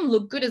makes them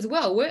look good as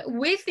well.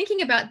 We're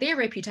thinking about their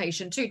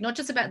reputation too, not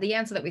just about the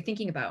answer that we're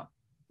thinking about.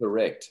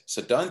 Correct.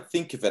 So don't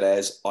think of it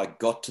as, I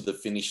got to the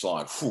finish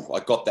line. I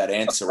got that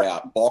answer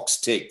out,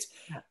 box ticked.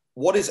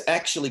 What is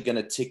actually going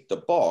to tick the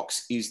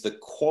box is the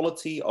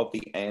quality of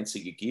the answer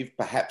you give,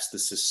 perhaps the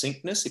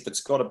succinctness, if it's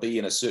got to be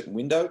in a certain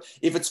window.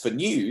 If it's for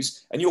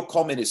news and your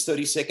comment is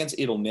 30 seconds,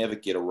 it'll never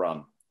get a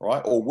run,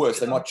 right? Or worse,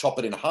 they might chop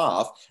it in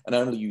half and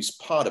only use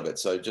part of it.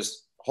 So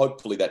just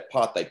hopefully that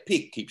part they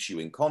pick keeps you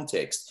in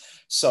context.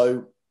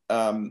 So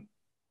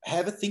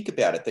have a think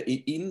about it. That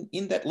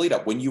in that lead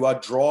up, when you are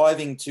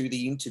driving to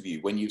the interview,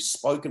 when you've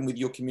spoken with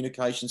your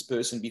communications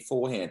person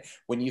beforehand,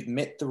 when you've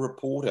met the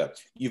reporter,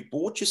 you've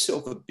bought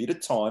yourself a bit of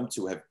time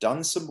to have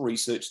done some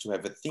research, to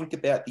have a think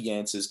about the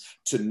answers,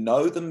 to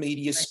know the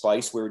media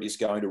space where it is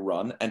going to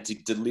run, and to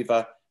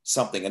deliver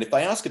something. And if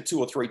they ask it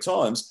 2 or 3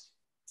 times,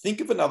 think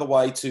of another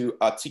way to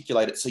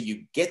articulate it so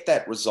you get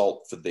that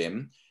result for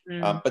them.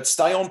 But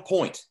stay on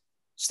point.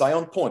 Stay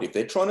on point. If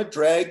they're trying to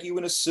drag you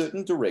in a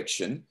certain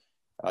direction,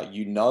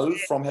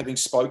 from having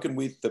spoken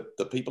with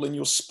the people in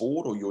your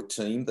sport or your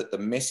team, that the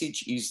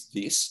message is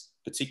this,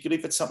 particularly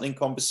if it's something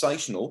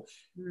conversational.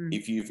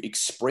 If you've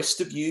expressed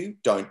a view,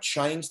 don't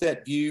change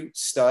that view.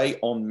 Stay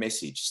on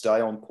message.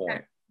 Stay on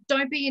point.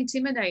 don't be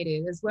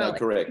intimidated as well. No,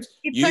 correct.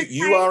 It's okay.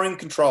 You are in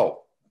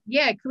control.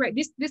 Yeah, correct.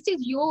 This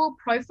is your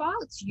profile.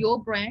 It's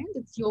your brand.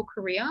 It's your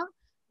career.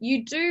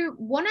 You do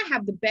want to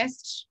have the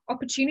best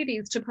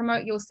opportunities to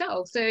promote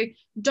yourself. So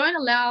don't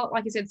allow,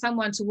 like I said,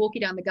 someone to walk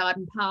you down the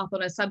garden path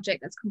on a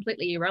subject that's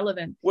completely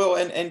irrelevant. Well,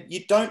 and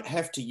you don't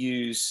have to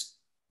use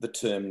the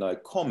term no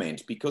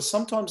comment, because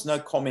sometimes no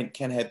comment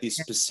can have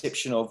this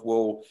perception of,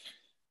 well,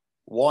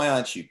 why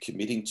aren't you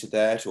committing to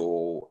that,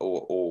 or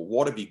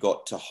what have you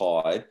got to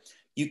hide?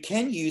 You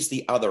can use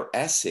the other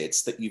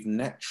assets that you've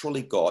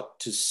naturally got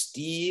to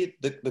steer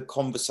the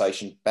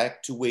conversation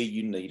back to where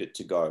you need it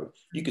to go.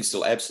 You can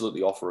still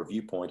absolutely offer a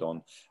viewpoint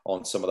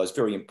on some of those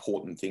very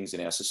important things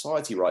in our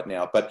society right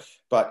now,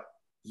 but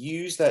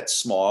use that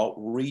smile,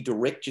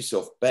 redirect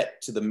yourself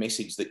back to the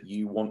message that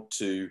you want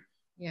to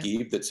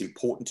give, that's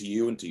important to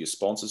you and to your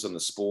sponsors and the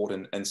sport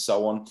and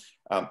so on.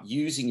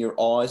 Using your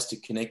eyes to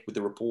connect with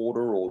the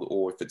reporter,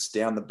 or if it's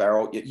down the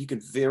barrel, you can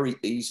very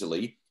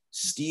easily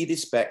steer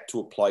this back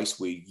to a place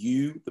where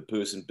you, the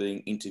person being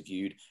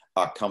interviewed,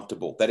 are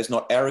comfortable. That is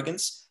not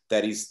arrogance.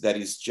 That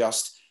is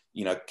just,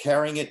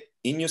 carrying it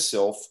in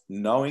yourself,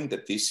 knowing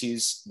that this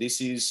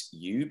is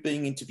you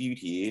being interviewed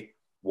here.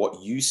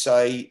 What you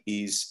say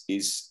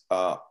is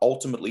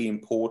ultimately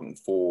important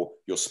for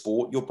your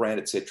sport, your brand,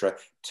 etc.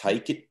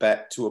 Take it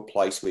back to a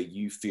place where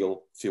you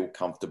feel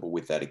comfortable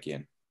with that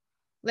again.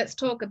 Let's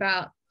talk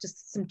about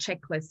just some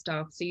checklist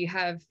stuff. So you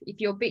have, if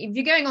you're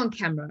going on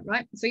camera,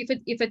 right? So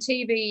if a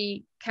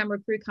TV camera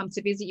crew comes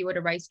to visit you at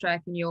a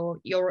racetrack and you're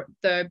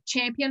the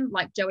champion,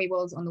 like Joey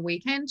was on the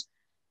weekend,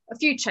 a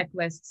few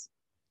checklists.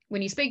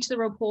 When you speak to the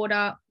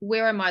reporter,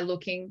 where am I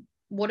looking?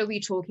 What are we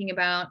talking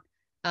about?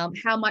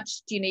 How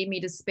much do you need me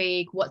to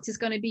speak? What's this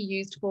going to be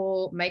used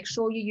for? Make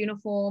sure your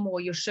uniform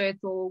or your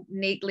shirt's all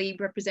neatly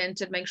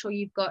represented. Make sure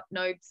you've got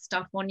no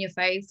stuff on your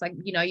face. Like,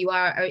 you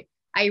are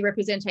a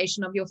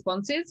representation of your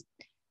sponsors.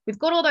 We've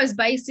got all those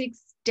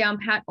basics down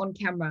pat on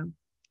camera.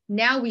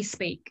 Now we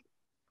speak.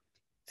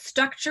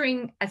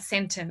 Structuring a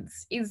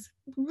sentence is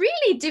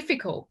really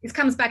difficult. This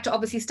comes back to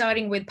obviously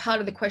starting with part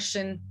of the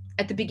question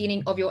at the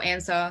beginning of your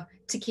answer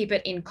to keep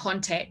it in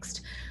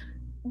context.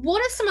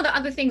 What are some of the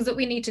other things that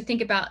we need to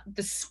think about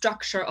the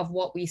structure of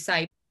what we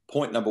say?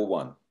 Point number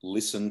one,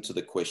 listen to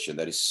the question.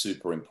 That is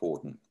super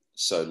important.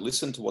 So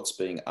listen to what's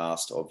being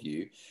asked of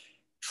you.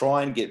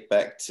 Try and get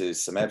back to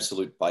some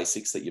absolute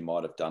basics that you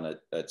might have done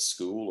at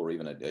school or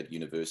even at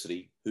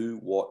university. Who,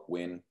 what,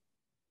 when,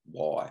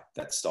 why,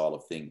 that style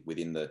of thing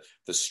within the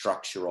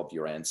structure of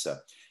your answer.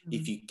 Mm-hmm.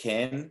 If you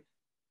can,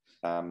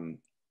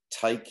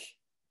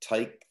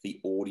 take the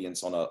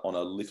audience on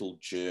a little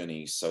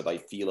journey so they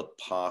feel a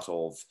part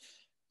of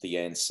the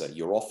answer.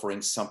 You're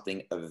offering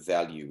something of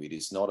value. It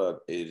is not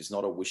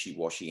a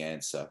wishy-washy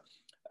answer.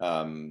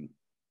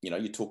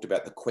 You talked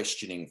about the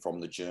questioning from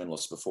the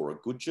journalist before. A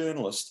good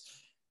journalist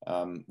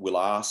will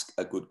ask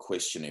a good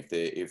question.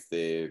 If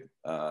they're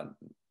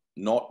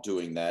not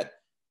doing that,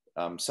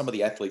 some of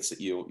the athletes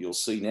that you'll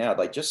see now,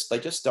 they just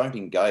don't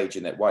engage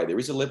in that way. There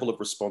is a level of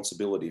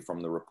responsibility from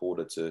the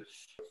reporter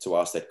to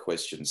ask that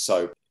question.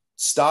 So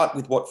start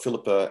with what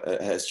Philippa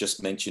has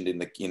just mentioned in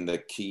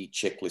the key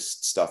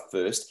checklist stuff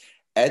first.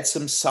 Add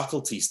some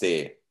subtleties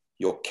there.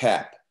 Your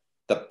cap,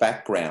 the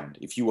background.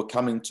 If you were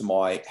coming to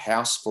my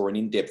house for an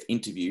in-depth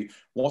interview,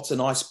 what's a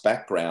nice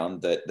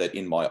background that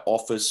in my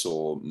office,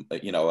 or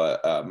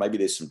maybe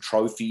there's some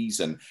trophies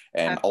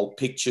and old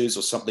pictures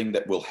or something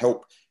that will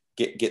help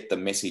get the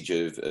message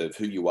of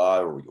who you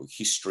are or your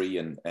history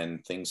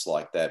and things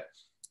like that.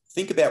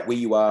 Think about where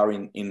you are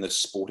in the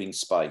sporting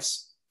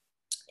space.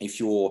 If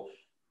you're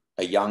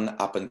a young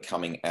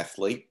up-and-coming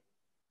athlete,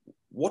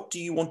 what do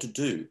you want to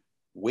do?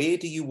 Where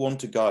do you want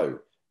to go?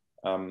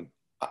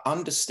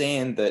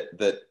 Understand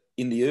that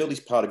in the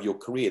earliest part of your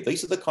career,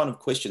 these are the kind of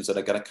questions that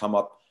are going to come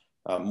up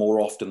more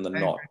often than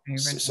not.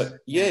 So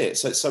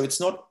it's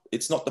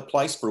not the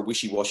place for a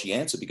wishy-washy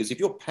answer, because if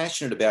you're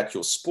passionate about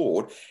your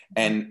sport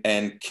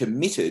and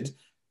committed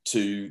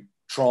to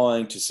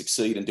trying to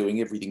succeed and doing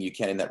everything you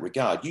can in that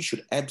regard, you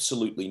should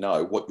absolutely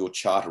know what your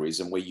charter is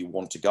and where you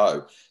want to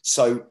go.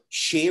 So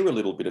share a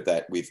little bit of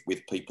that with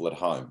people at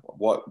home.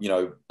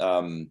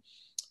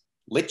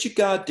 Let your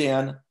guard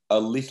down a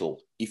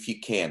little if you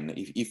can.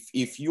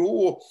 If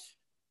your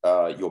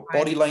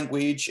body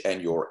language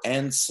and your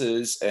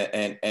answers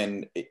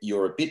and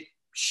you're a bit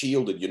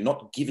shielded, you're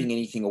not giving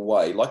anything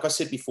away. Like I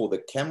said before,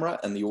 the camera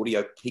and the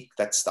audio pick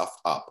that stuff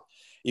up.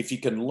 If you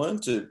can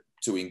learn to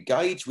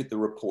engage with the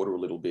reporter a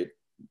little bit,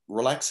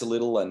 relax a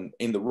little, and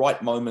in the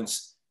right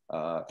moments,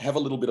 have a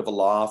little bit of a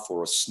laugh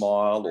or a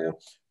smile,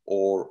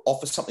 or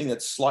offer something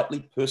that's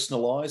slightly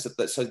personalized,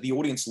 so the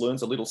audience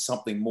learns a little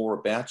something more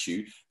about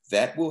you.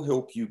 That will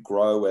help you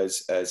grow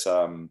as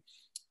a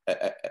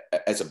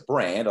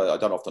brand. I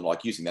don't often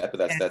like using that,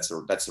 but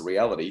that's a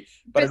reality.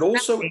 But it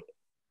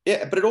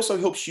also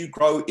helps you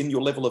grow in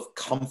your level of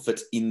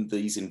comfort in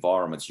these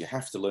environments. You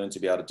have to learn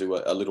to be able to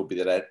do a little bit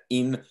of that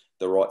in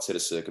the right set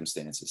of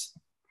circumstances.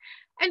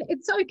 And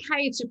it's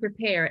okay to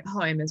prepare at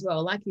home as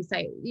well. Like you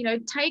say,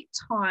 take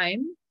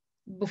time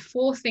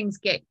before things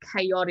get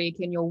chaotic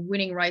and you're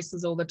winning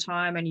races all the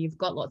time and you've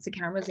got lots of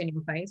cameras in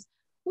your face,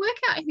 work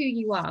out who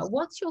you are.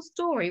 What's your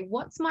story?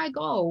 What's my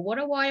goal? What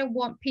do I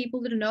want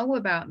people to know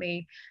about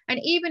me? And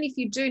even if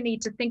you do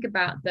need to think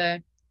about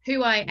the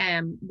who I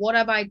am, what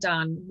have I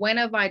done? When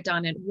have I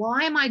done it?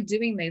 Why am I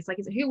doing this? Like,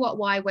 is it who, what,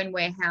 why, when,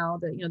 where, how,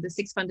 the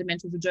 6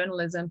 fundamentals of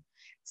journalism.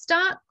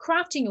 Start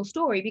crafting your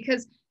story,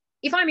 because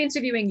if I'm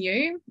interviewing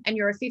you and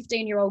you're a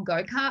 15-year-old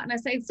go-kart and I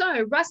say,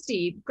 so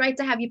Rusty, great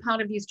to have you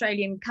part of the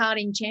Australian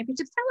karting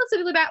championships. Tell us a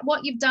little about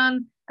what you've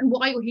done and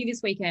why you're here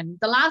this weekend.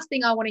 The last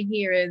thing I want to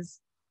hear is,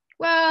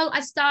 well,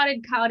 I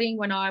started karting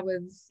when I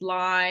was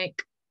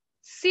like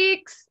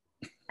 6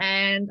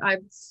 and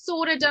I've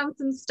sort of done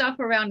some stuff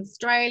around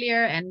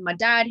Australia and my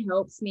dad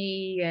helps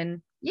me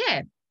and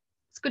yeah,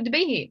 it's good to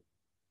be here.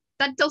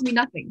 That tells me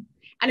nothing.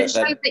 And it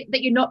shows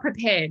that you're not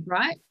prepared,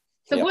 right?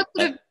 So yeah.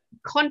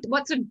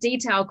 what sort of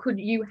detail could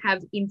you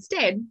have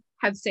instead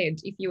have said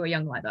if you were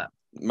young like that?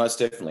 Most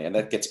definitely. And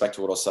that gets back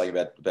to what I was saying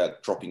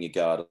about dropping your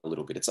guard a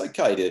little bit. It's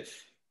okay to,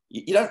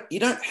 you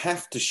don't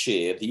have to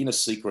share the inner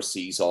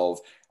secrecies of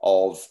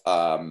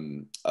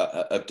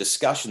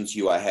discussions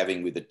you are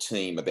having with a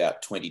team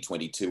about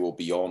 2022 or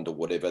beyond or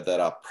whatever that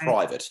are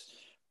private.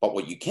 But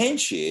what you can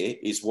share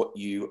is what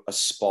you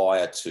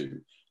aspire to.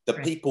 The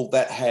people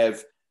that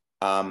have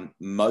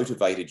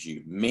motivated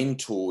you,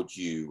 mentored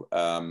you,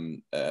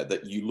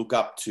 that you look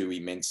up to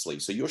immensely.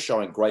 So you're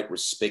showing great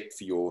respect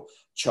for your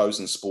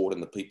chosen sport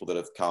and the people that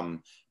have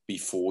come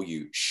before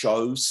you.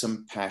 Show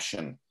some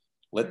passion.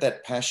 Let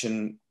that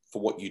passion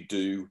for what you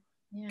do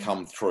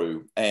come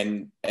through.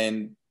 And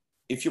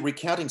if you're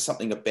recounting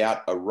something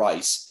about a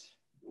race,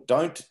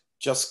 don't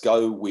just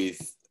go with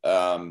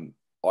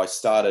I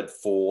started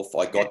 4th,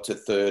 I got to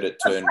 3rd at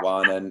turn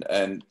 1,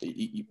 and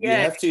you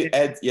have to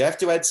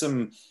add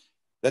some.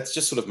 That's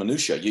just sort of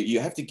minutia. You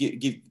have to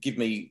give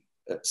me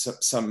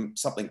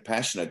something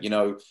passionate.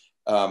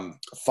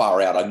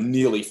 Far out. I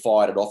nearly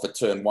fired it off at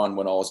turn 1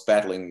 when I was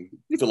battling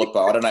Philippa.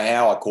 I don't know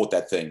how I caught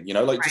that thing.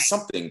 Just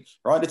something.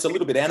 Right? It's a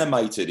little bit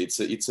animated. It's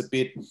a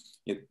bit.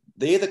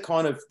 They're the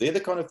kind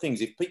of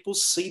things. If people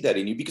see that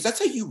in you, because that's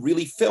how you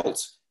really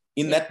felt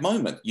in that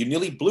moment. You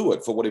nearly blew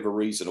it for whatever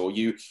reason, or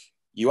you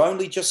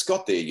only just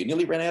got there. You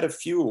nearly ran out of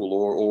fuel,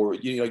 or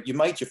you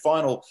made your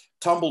final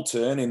tumble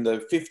turn in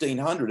the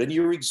 1500 and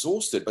you were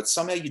exhausted, but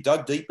somehow you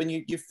dug deep and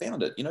you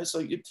found it.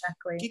 So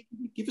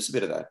give us a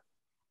bit of that.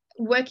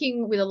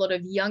 Working with a lot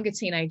of younger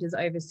teenagers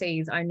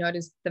overseas, I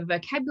noticed the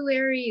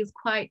vocabulary is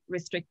quite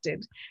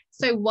restricted.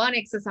 So one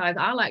exercise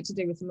I like to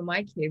do with some of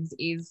my kids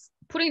is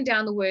putting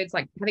down the words,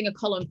 like having a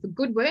column for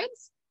good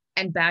words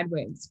and bad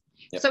words.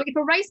 Yep. So if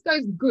a race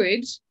goes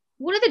good,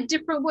 what are the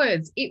different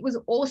words? It was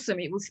awesome.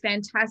 It was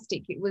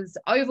fantastic. It was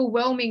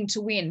overwhelming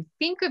to win.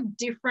 Think of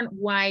different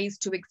ways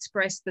to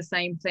express the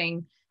same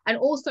thing. And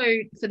also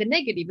for the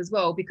negative as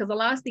well, because the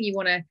last thing you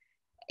want to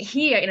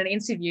hear in an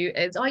interview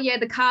is, oh yeah,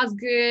 the car's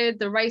good,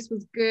 the race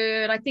was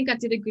good, I think I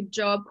did a good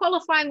job,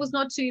 qualifying was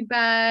not too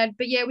bad,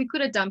 but yeah, we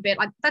could have done better.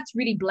 Like, that's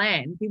really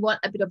bland. We want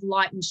a bit of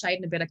light and shade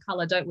and a bit of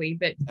color, don't we?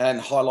 And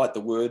highlight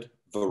the word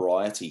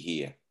variety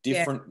here.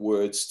 Different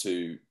words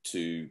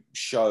to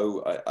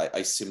show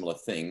a similar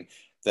thing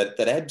that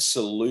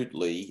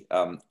absolutely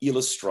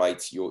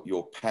illustrates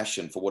your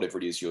passion for whatever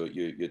it is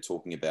you're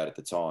talking about at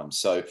the time.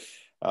 So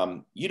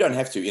you don't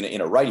have to,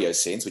 in a radio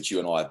sense, which you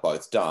and I have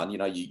both done,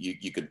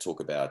 you can talk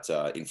about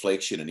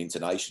inflection and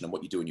intonation and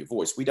what you do in your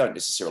voice. We don't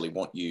necessarily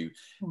want you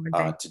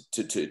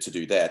to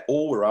do that.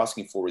 All we're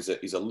asking for is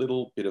a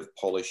little bit of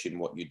polish in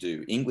what you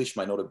do. English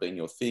may not have been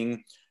your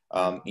thing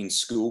in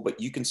school,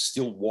 but you can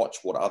still watch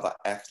what other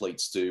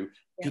athletes do,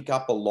 pick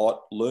up a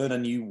lot, learn a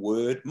new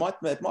word.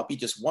 It might be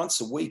just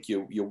once a week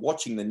you're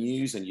watching the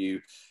news and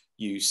you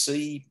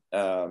see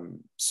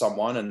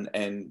someone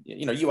and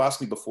you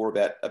asked me before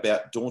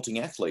about daunting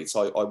athletes.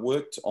 I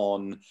worked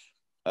on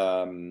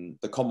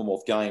the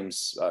Commonwealth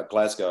Games,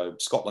 Glasgow,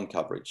 Scotland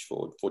coverage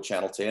for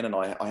Channel 10, and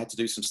I had to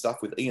do some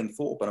stuff with Ian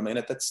Thorpe. And I mean,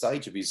 at that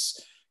stage of his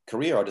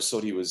career, I just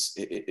thought he was,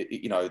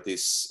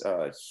 this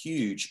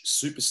huge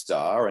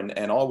superstar,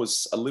 and I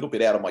was a little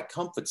bit out of my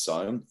comfort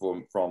zone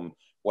from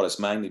what has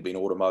mainly been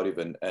automotive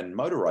and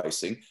motor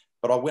racing.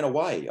 But I went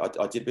away.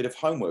 I did a bit of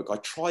homework. I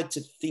tried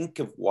to think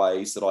of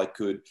ways that I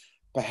could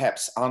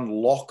perhaps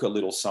unlock a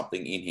little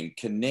something in him,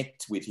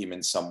 connect with him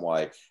in some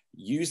way,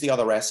 use the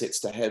other assets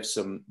to have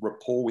some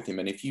rapport with him.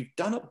 And if you've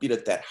done a bit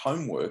of that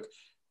homework,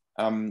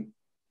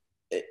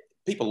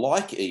 people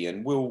like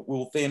Ian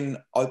will then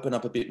open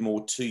up a bit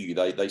more to you.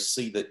 They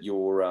see that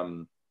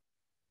you're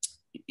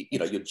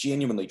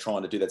genuinely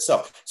trying to do that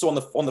stuff. So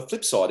on the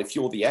flip side, if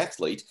you're the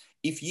athlete,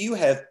 if you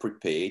have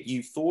prepared,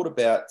 you've thought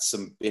about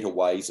some better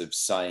ways of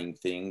saying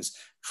things,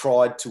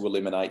 tried to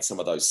eliminate some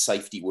of those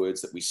safety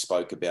words that we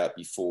spoke about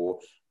before,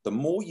 the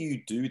more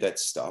you do that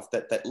stuff,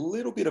 that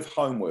little bit of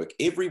homework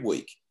every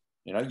week,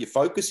 your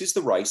focus is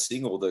the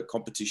racing or the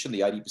competition,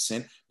 the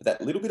 80%, but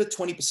that little bit of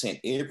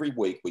 20% every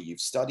week where you've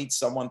studied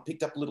someone,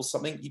 picked up a little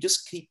something, you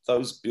just keep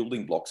those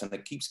building blocks and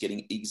it keeps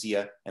getting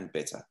easier and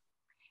better.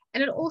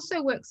 And it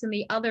also works in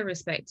the other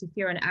respect. If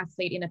you're an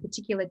athlete in a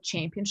particular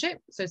championship,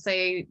 so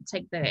say you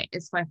take the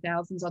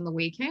S5000s on the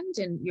weekend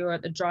and you're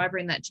the driver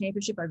in that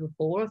championship over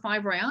 4 or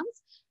 5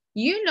 rounds,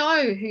 you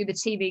know who the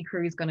TV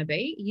crew is going to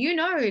be. You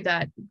know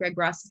that Greg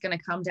Russ is going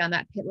to come down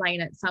that pit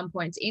lane at some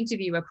point to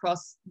interview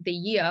across the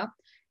year.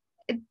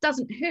 It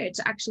doesn't hurt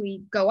to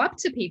actually go up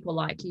to people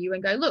like you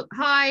and go, look,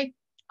 hi,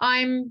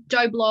 I'm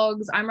Joe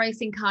Blogs. I'm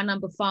racing car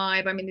number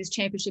 5. I'm in this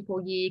championship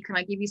all year. Can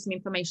I give you some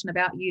information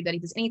about you, that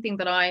if there's anything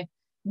that I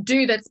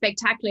do that's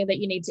spectacular that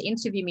you need to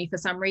interview me for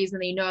some reason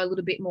that you know a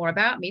little bit more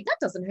about me? That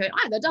doesn't hurt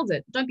either, does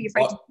it? Don't be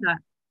afraid to do that.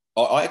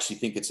 I actually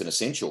think it's an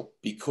essential,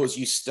 because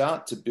you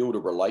start to build a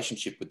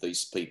relationship with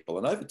these people.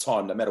 And over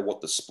time, no matter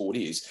what the sport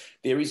is,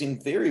 there is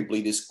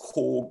invariably this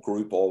core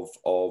group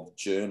of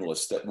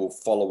journalists that will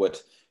follow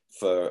it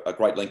for a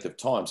great length of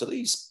time. So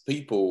these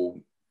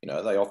people,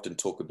 they often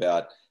talk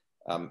about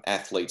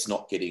athletes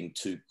not getting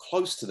too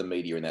close to the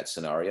media in that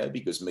scenario,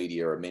 because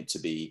media are meant to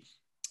be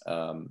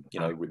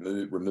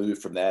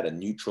removed from that and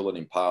neutral and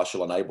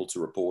impartial and able to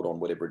report on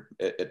whatever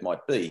it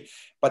might be.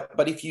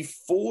 But if you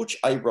forge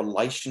a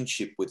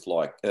relationship with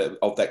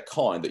of that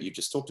kind that you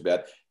just talked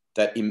about,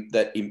 that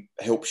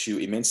helps you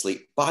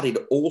immensely, but it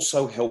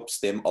also helps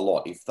them a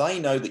lot. If they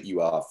know that you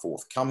are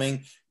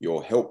forthcoming,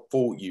 you're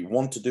helpful, you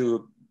want to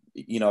do,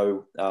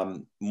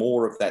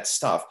 more of that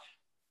stuff,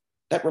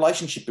 that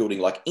relationship building,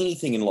 like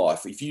anything in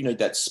life, if you need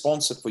that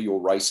sponsor for your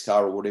race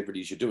car or whatever it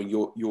is you're doing,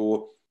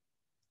 you're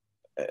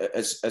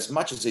as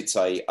much as it's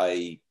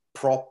a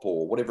prop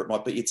or whatever it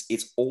might be,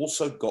 it's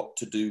also got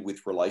to do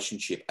with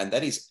relationship. And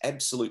that is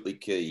absolutely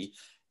key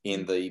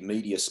in the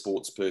media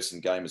sports person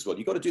game as well.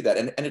 You've got to do that.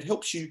 And it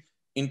helps you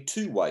in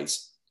 2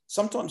 ways.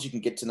 Sometimes you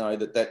can get to know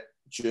that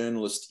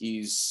journalist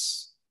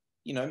is,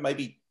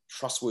 maybe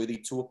trustworthy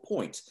to a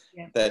point,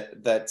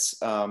 that's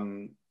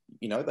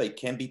they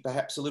can be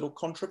perhaps a little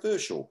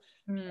controversial.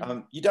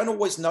 You don't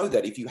always know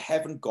that if you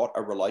haven't got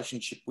a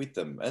relationship with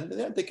them. And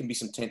there can be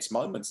some tense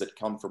moments that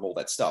come from all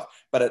that stuff.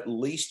 But at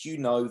least you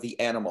know the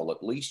animal.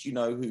 At least you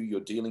know who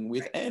you're dealing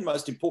with. And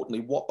most importantly,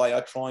 what they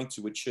are trying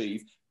to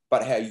achieve,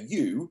 but how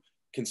you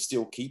can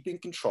still keep in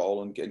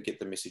control and get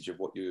the message of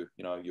what you're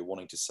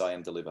wanting to say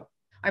and deliver.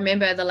 I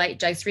remember the late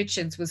Jace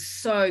Richards was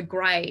so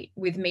great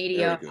with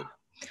media. Very good.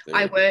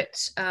 I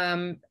worked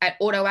at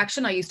Auto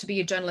Action. I used to be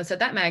a journalist at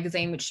that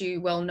magazine, which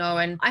you well know.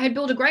 And I had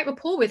built a great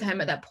rapport with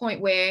him at that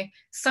point, where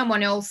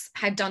someone else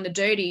had done the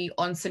dirty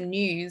on some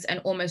news and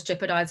almost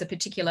jeopardized a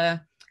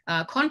particular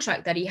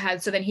contract that he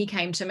had. So then he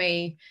came to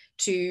me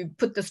to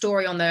put the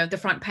story on the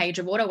front page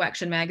of Auto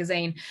Action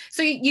magazine.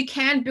 So you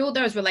can build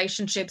those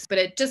relationships, but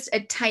it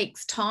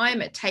takes time,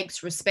 it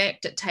takes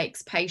respect, it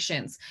takes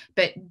patience.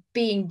 But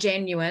being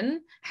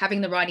genuine,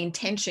 having the right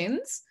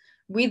intentions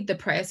with the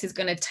press is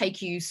going to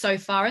take you so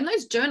far. And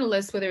those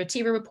journalists, whether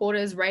TV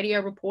reporters,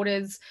 radio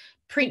reporters,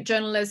 print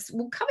journalists,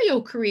 will cover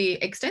your career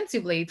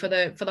extensively for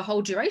the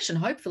whole duration,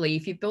 hopefully,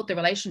 if you've built the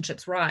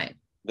relationships right.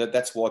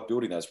 That's why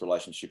building those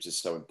relationships is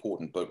so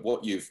important. But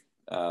what you've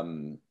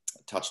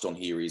touched on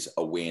here is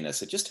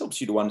awareness. It just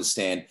helps you to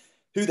understand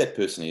who that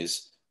person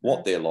is,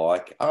 what they're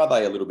like. Are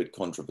they a little bit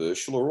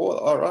controversial,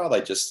 or are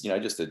they just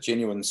a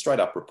genuine, straight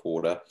up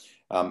reporter?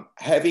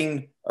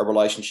 Having a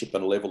relationship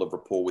and a level of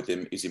rapport with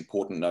them is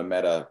important, no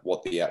matter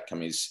what the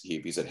outcome is here,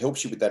 because it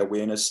helps you with that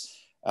awareness.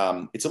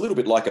 It's a little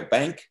bit like a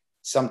bank.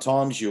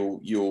 Sometimes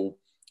you'll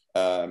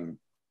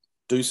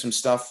do some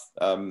stuff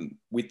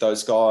with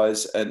those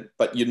guys,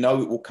 but it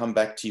will come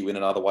back to you in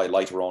another way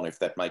later on, if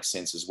that makes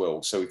sense as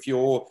well. So if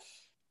you're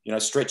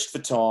stretched for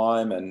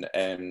time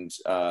and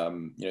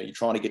you're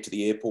trying to get to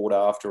the airport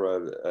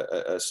after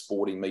a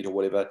sporting meet or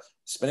whatever,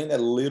 spending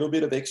that little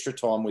bit of extra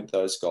time with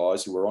those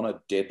guys who are on a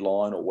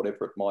deadline or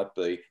whatever it might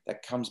be,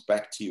 that comes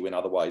back to you in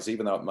other ways,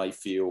 even though it may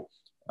feel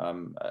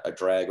a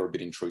drag or a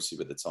bit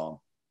intrusive at the time.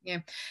 Yeah.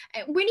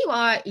 And when you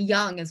are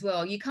young as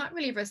well, you can't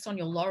really rest on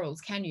your laurels,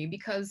 can you?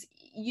 Because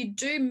you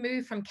do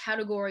move from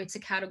category to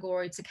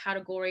category to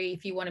category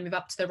if you want to move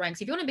up to the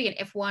ranks. If you want to be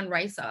an F1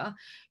 racer,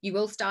 you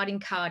will start in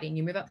karting,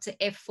 you move up to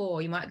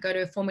F4, you might go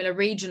to a Formula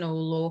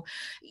Regional, or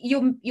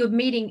you're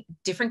meeting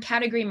different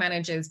category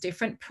managers,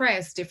 different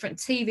press, different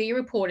TV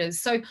reporters.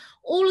 So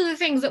all of the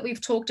things that we've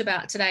talked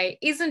about today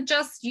isn't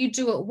just you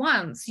do it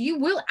once. You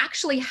will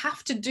actually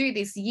have to do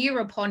this year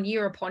upon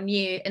year upon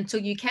year until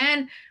you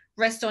can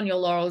rest on your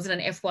laurels in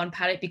an F1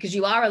 paddock, because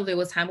you are a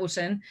Lewis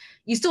Hamilton.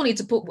 You still need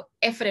to put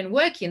effort and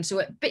work into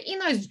it. But in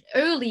those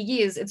early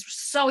years, it's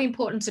so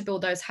important to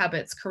build those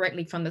habits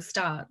correctly from the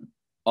start.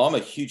 I'm a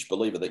huge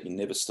believer that you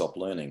never stop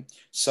learning.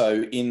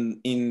 So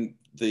in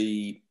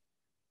the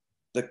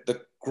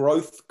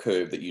growth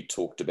curve that you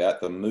talked about,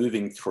 the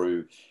moving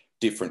through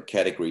different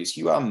categories,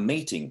 you are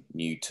meeting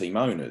new team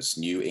owners,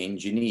 new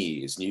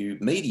engineers, new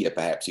media,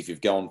 perhaps, if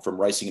you've gone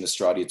from racing in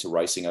Australia to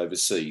racing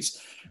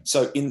overseas.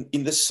 So in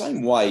the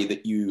same way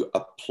that you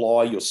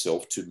apply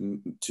yourself to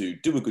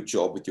do a good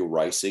job with your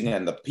racing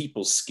and the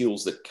people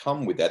skills that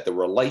come with that, the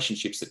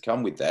relationships that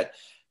come with that,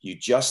 you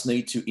just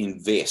need to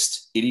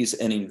invest. It is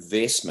an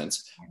investment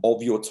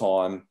of your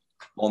time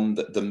on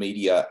the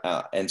media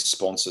and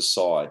sponsor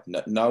side,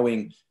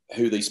 knowing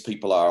who these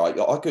people are.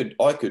 I could,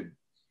 I've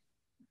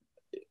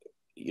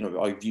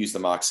used the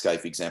Mark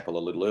Scaife example a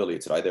little earlier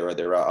today.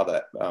 There are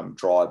other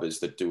drivers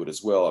that do it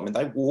as well. I mean,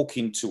 they walk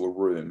into a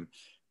room,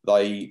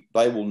 they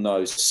will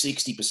know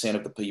 60%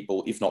 of the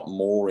people, if not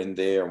more, in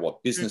there, and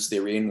what business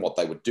they're in, what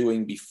they were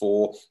doing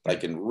before. They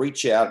can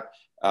reach out,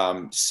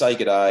 say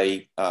good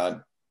day,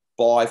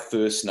 by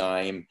first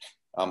name.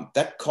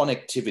 That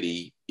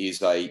connectivity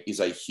is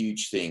a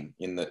huge thing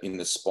in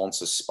the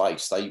sponsor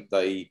space.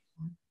 They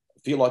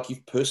feel like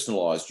you've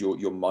personalized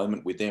your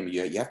moment with them.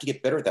 You have to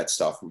get better at that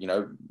stuff,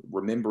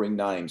 remembering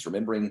names,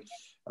 remembering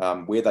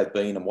where they've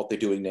been and what they're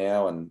doing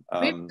now. And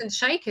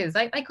shakers,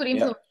 they could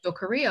influence your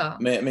career. I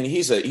mean,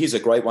 here's a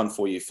great one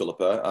for you,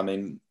 Philippa. I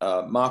mean,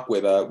 Mark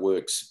Webber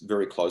works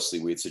very closely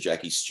with Sir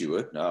Jackie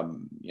Stewart,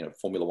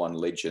 Formula One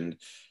legend.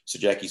 Sir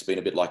Jackie's been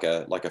a bit like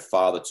a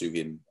father to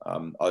him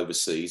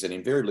overseas, and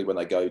invariably when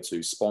they go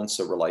to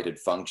sponsor-related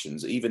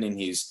functions, even in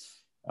his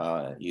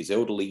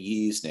elderly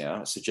years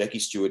now, Sir Jackie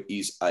Stewart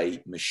is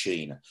a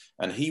machine,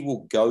 and he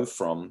will go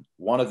from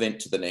one event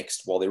to the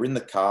next while they're in the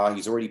car.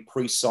 He's already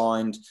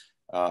pre-signed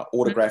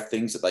autograph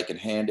things that they can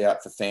hand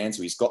out for fans.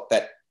 So he's got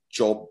that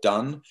job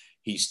done.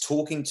 He's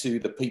talking to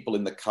the people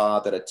in the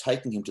car that are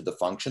taking him to the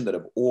function, that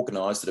have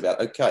organized it, about,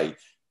 okay,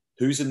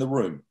 who's in the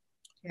room?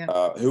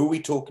 Yeah. Who are we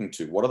talking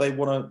to? What do they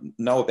want to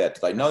know about?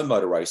 Do they know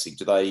motor racing?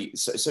 Do they?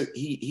 So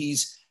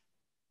he's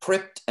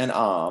prepped and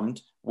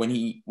armed. When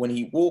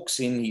he walks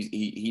in,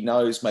 he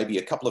knows maybe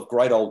a couple of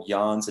great old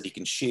yarns that he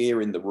can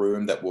share in the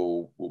room that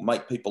will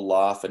make people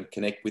laugh and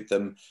connect with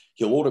them.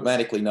 He'll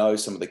automatically know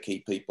some of the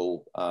key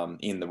people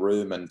in the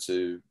room, and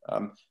to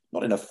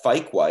not in a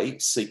fake way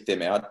seek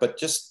them out, but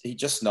he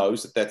just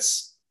knows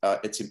that's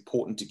it's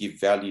important to give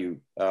value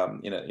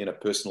in a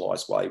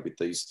personalised way with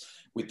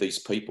these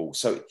people.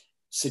 So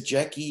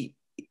Jackie,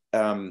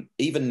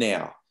 even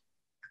now,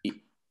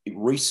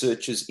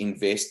 researches,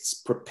 invests,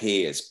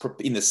 prepares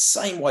in the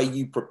same way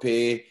you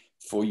prepare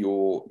for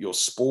your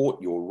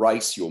sport, your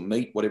race, your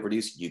meet, whatever it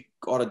is. You've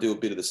got to do a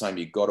bit of the same.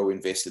 You've got to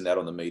invest in that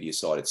on the media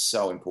side. It's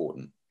so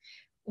important.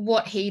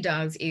 What he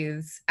does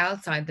is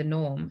outside the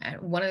norm.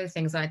 And one of the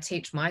things I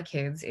teach my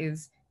kids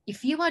is,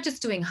 if you are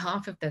just doing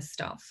half of this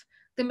stuff,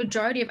 the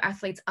majority of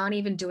athletes aren't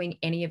even doing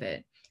any of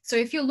it. So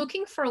if you're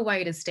looking for a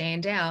way to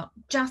stand out,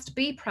 just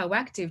be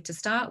proactive to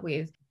start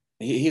with.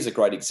 Here's a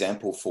great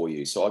example for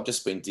you. So I've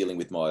just been dealing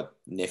with my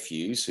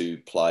nephews who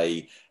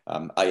play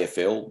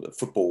AFL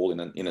football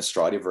in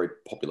Australia, a very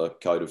popular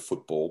code of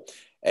football.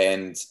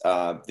 And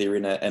they're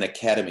in an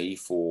academy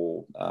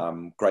for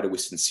Greater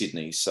Western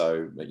Sydney.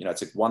 So,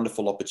 it's a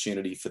wonderful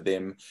opportunity for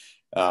them.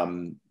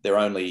 They're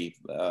only,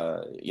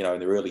 in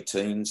their early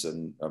teens,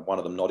 and one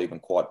of them not even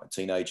quite a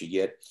teenager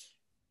yet.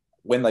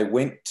 When they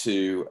went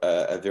to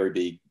a very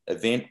big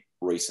event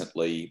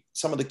recently,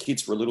 some of the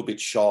kids were a little bit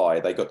shy.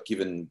 They got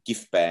given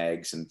gift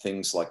bags and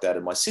things like that.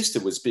 And my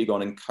sister was big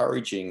on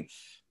encouraging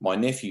my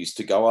nephews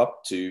to go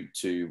up to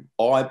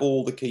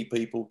eyeball the key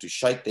people, to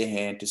shake their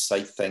hand, to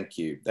say thank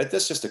you.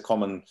 That's just a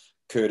common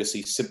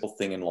courtesy, simple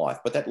thing in life.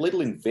 But that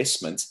little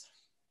investment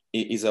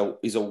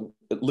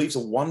it leaves a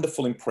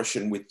wonderful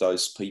impression with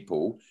those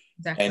people.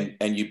 Exactly.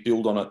 And you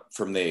build on it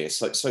from there.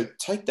 So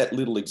take that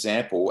little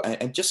example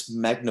and just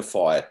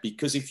magnify it,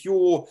 because if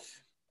you're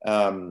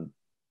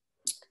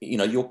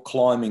you're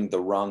climbing the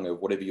rung of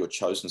whatever your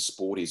chosen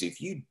sport is,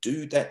 if you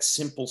do that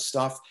simple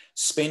stuff,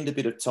 spend a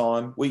bit of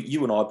time.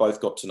 You and I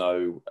both got to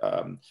know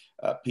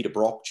Peter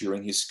Brock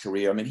during his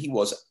career. I mean, he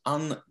was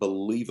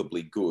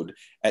unbelievably good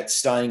at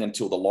staying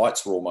until the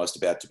lights were almost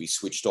about to be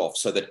switched off,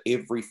 so that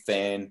every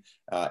fan,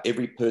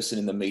 every person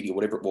in the media,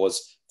 whatever it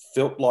was,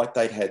 felt like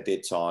they'd had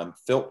their time,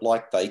 felt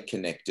like they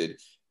connected.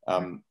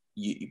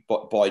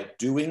 But by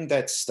doing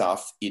that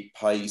stuff, it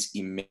pays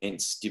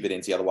immense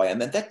dividends the other way. And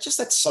that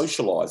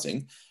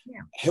socializing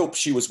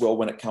helps you as well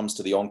when it comes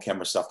to the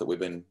on-camera stuff that we've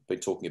been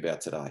talking about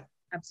today.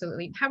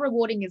 Absolutely. How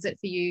rewarding is it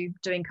for you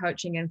doing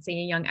coaching and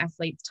seeing young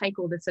athletes take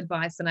all this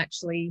advice and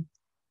actually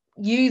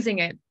using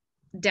it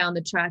down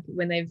the track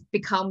when they've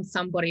become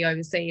somebody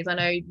overseas? I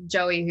know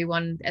Joey, who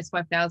won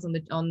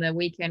S5000 on the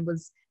weekend,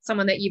 was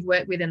someone that you've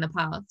worked with in the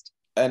past.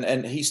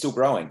 And he's still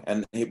growing.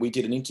 And we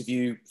did an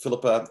interview,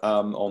 Philippa,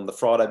 on the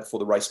Friday before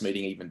the race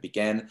meeting even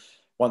began.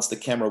 Once the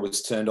camera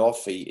was turned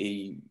off,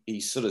 he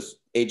sort of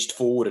edged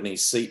forward in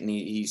his seat and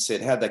he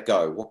said, "How'd that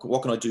go?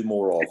 What can I do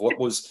more of? What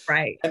was?"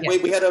 Right. And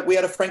we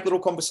had a frank little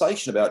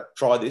conversation about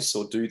try this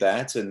or do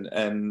that.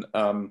 And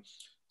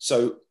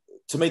so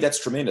to me,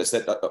 that's tremendous.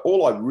 That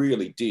all I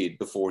really did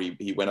before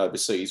he went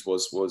overseas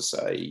was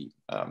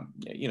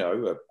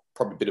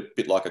probably a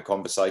bit like a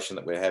conversation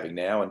that we're having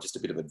now, and just a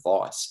bit of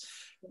advice.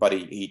 But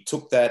he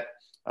took that.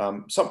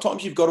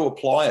 Sometimes you've got to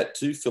apply it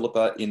too,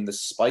 Philippa, in the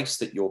space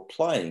that you're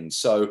playing.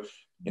 So,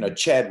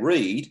 Chad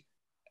Reed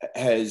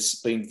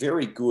has been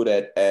very good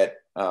at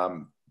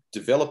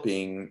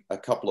developing a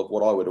couple of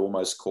what I would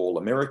almost call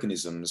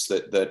Americanisms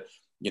that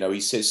he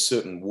says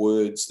certain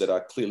words that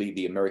are clearly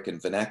the American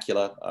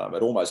vernacular.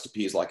 It almost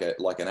appears like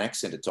an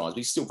accent at times, but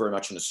he's still very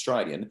much an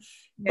Australian.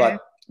 Yeah.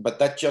 But but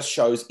that just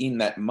shows in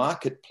that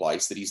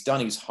marketplace that he's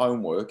done his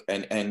homework,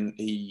 and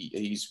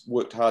he's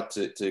worked hard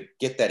to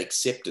get that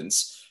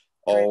acceptance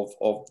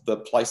of the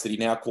place that he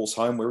now calls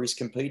home, where he's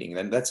competing.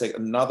 And that's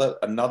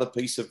another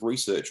piece of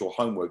research or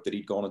homework that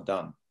he'd gone and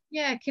done.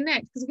 Yeah,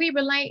 connect, because we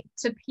relate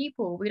to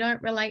people. We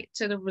don't relate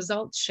to the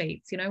results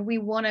sheets. You know, we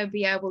want to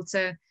be able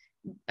to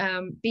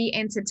be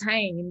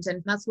entertained,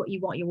 and that's what you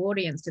want your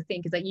audience to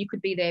think, is that you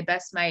could be their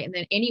best mate, and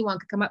then anyone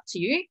could come up to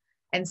you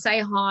and say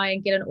hi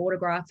and get an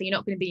autograph, and you're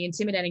not going to be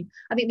intimidating.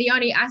 I think the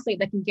only athlete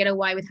that can get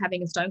away with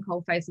having a stone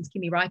cold face is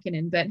Kimi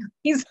Räikkönen, but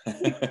he's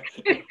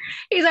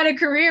he's had a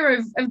career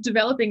of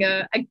developing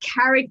a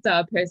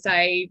character per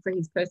se for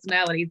his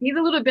personality. He's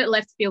a little bit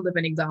left field of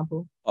an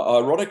example.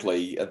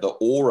 Ironically, the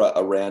aura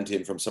around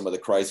him from some of the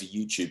crazy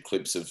YouTube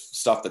clips of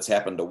stuff that's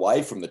happened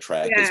away from the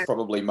track has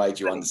probably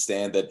made you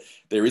understand that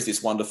there is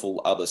this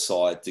wonderful other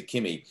side to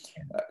Kimi.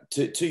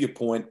 To your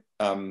point,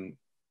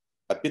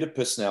 a bit of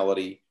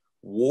personality,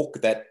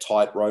 walk that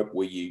tightrope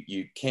where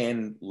you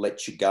can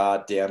let your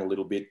guard down a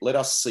little bit. Let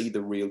us see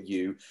the real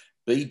you.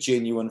 Be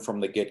genuine from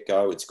the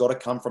get-go. It's got to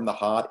come from the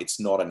heart. It's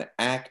not an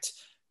act.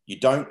 You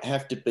don't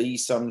have to be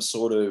some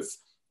sort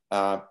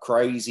of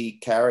crazy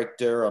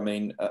character. I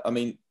mean,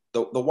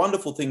 the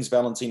wonderful things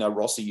Valentino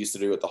Rossi used to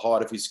do at the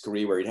height of his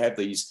career, where he'd have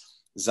these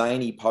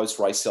zany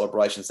post-race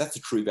celebrations. That's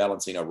a true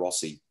Valentino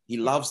Rossi. He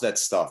loves that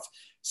stuff.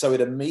 So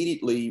it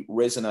immediately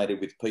resonated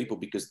with people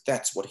because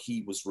that's what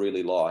he was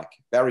really like.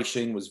 Barry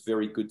Sheene was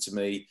very good to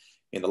me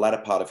in the latter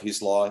part of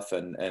his life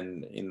and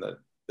in the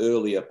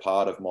earlier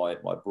part of my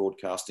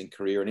broadcasting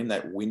career. And in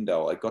that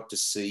window, I got to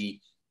see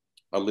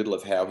a little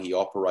of how he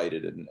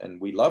operated, and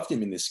we loved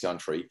him in this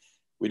country.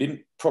 We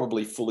didn't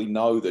probably fully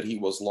know that he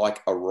was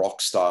like a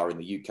rock star in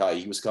the UK.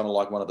 He was kind of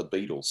like one of the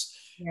Beatles.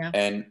 Yeah.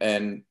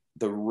 And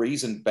the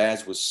reason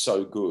Baz was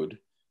so good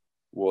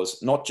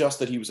was not just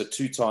that he was a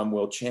two-time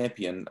world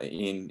champion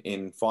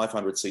in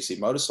 500cc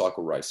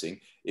motorcycle racing.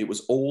 It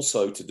was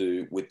also to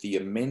do with the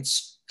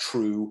immense,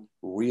 true,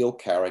 real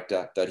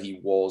character that he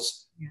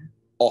was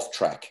off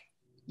track.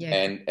 Yeah.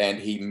 And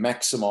he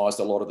maximized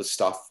a lot of the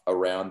stuff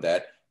around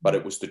that, but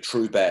it was the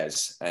true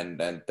Baz. And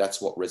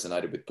that's what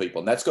resonated with people.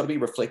 And that's got to be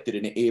reflected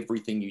in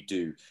everything you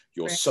do.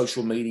 Your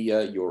social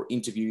media, your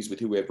interviews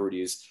with whoever it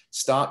is.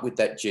 Start with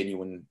that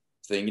genuine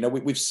thing. You know,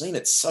 we've seen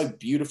it so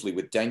beautifully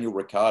with Daniel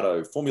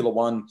Ricciardo. Formula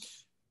One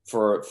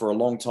for a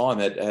long time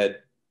had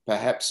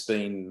perhaps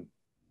been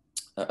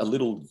a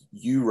little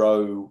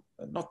Euro,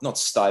 not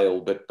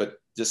stale, but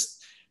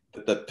just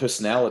the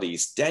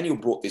personalities. Daniel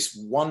brought this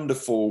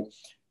wonderful,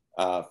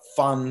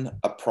 fun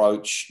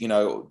approach, you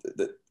know,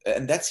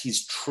 and that's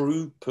his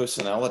true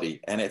personality,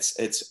 and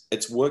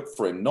it's worked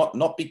for him.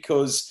 Not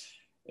because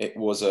it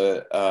was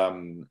a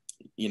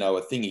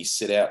thing he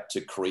set out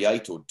to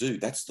create or do.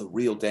 That's the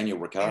real Daniel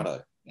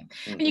Ricciardo. Yeah.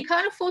 And you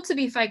can't afford to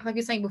be fake, like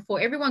you're saying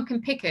before. Everyone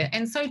can pick it,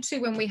 and so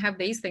too when we have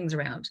these things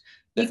around.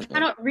 Definitely. You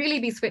cannot really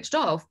be switched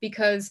off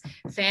because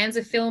fans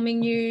are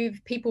filming you,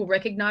 people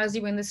recognize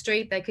you in the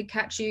street, they could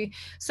catch you.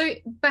 So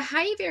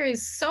behavior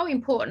is so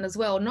important as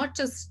well, not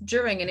just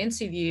during an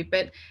interview,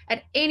 but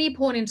at any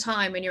point in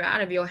time when you're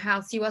out of your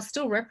house, you are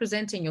still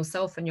representing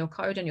yourself and your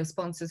code and your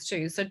sponsors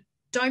too. So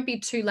don't be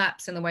too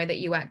lax in the way that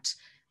you act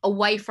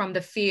away from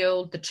the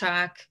field, the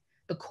track,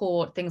 the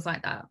court, things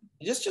like that.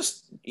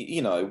 Just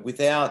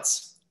without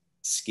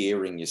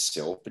scaring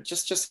yourself, but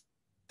just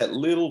that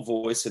little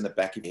voice in the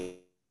back of your head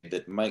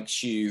that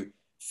makes you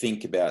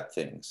think about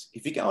things.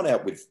 If you're going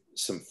out with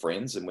some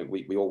friends, and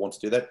we all want to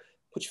do that,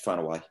 put your phone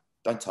away.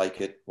 Don't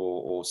take it,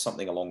 or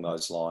something along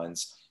those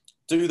lines.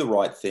 Do the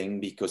right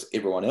thing because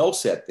everyone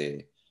else out there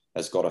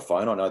has got a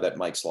phone. I know that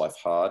makes life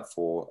hard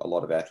for a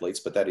lot of athletes,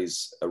 but that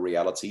is a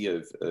reality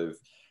of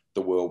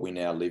the world we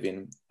now live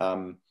in.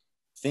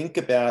 Think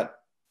about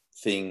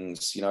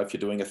things, if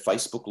you're doing a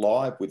Facebook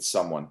Live with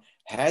someone,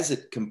 has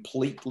it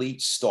completely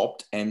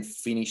stopped and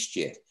finished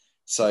yet?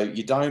 So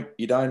you don't,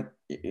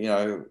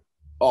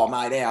 oh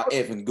mate, how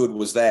effing good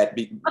was that?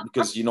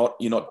 Because you're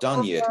not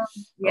done yet.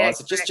 Yeah, right?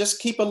 So just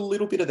keep a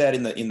little bit of that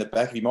in the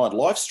back of your mind.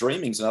 Live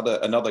streaming's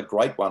another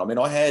great one. I mean,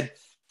 I had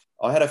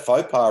a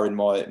faux pas in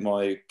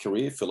my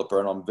career, Philippa,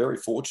 and I'm very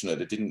fortunate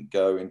it didn't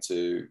go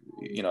into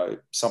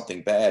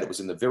something bad. It was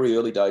in the very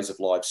early days of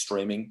live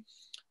streaming.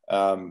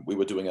 We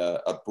were doing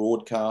a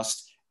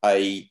broadcast.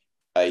 A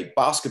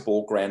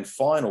basketball grand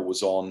final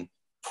was on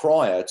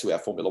prior to our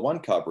Formula One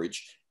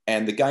coverage,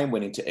 and the game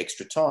went into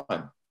extra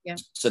time. Yeah.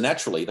 So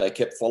naturally, they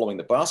kept following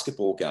the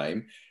basketball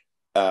game.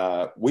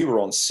 We were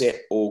on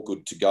set, all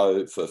good to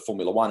go for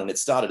Formula One, and it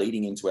started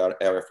eating into our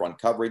F1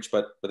 coverage,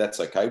 but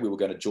that's okay. We were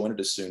going to join it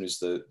as soon as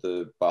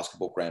the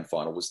basketball grand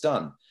final was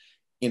done.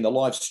 In the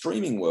live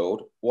streaming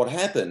world, what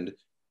happened,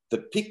 the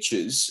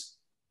pictures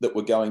that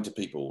were going to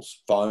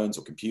people's phones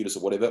or computers or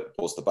whatever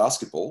was the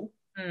basketball,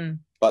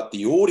 but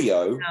the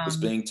audio was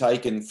being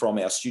taken from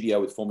our studio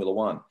with Formula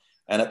One.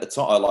 And at the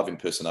time, I love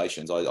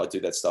impersonations. I do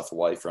that stuff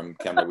away from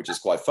camera, which is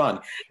quite fun.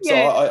 So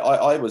Yeah.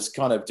 I was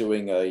kind of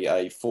doing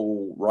a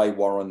full Ray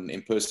Warren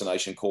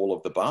impersonation call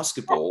of the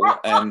basketball.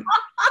 And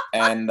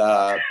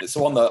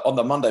so on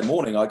the Monday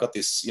morning, I got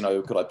this,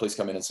 could I please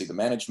come in and see the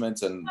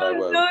management? And they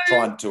were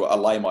trying to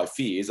allay my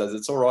fears. As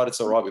it's all right.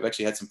 We've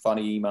actually had some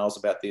funny emails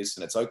about this,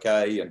 and it's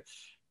okay. And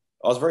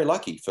I was very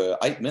lucky for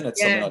 8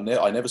 minutes. Yeah. I mean,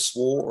 I never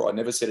swore. I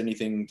never said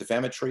anything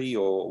defamatory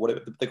or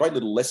whatever. The great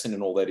little lesson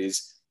in all that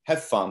is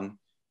have fun,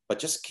 but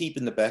just keep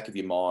in the back of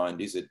your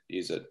mind,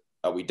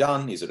 are we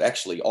done? Is it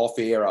actually off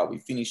air? Are we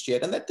finished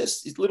yet? And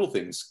that's little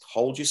things.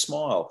 Hold your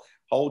smile,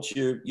 hold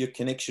your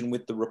connection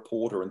with the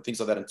reporter and things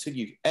like that until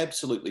you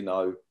absolutely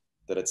know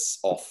that it's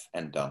off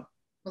and done.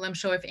 Well, I'm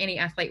sure if any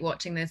athlete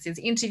watching this is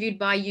interviewed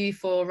by you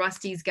for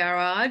Rusty's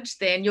Garage,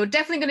 then you're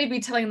definitely going to be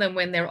telling them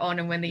when they're on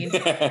and when the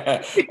interview.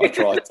 I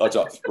tried.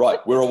 Right,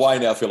 we're away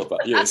now, Philippa.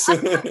 Yes.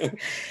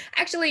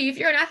 Actually, if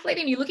you're an athlete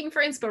and you're looking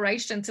for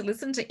inspiration to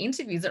listen to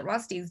interviews that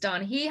Rusty's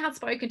done, he has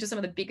spoken to some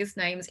of the biggest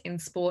names in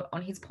sport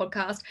on his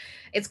podcast.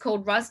 It's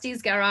called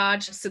Rusty's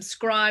Garage.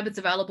 Subscribe. It's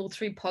available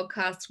through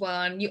Podcast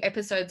One. New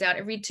episodes out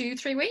every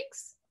 2-3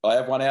 weeks. I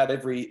have one out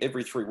every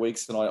 3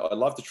 weeks, and I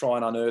love to try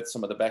and unearth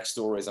some of the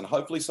backstories, and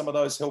hopefully some of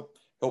those help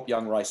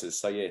young racers.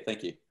 So yeah,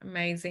 thank you.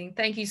 Amazing.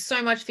 Thank you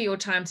so much for your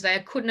time today. I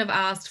couldn't have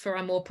asked for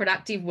a more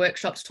productive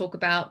workshop to talk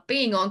about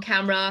being on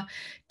camera,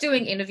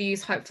 doing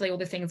interviews. Hopefully all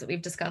the things that we've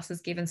discussed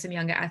has given some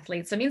younger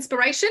athletes some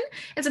inspiration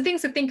and some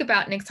things to think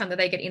about next time that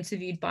they get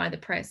interviewed by the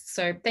press.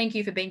 So thank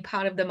you for being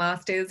part of the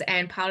Masters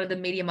and part of the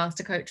Media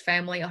Master Coach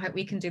family. I hope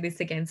we can do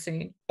this again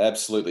soon.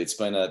 Absolutely. It's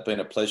been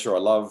a pleasure. I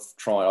love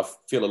trying. I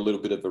feel a little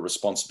bit of a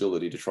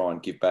responsibility to try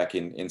and give back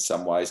in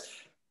some ways.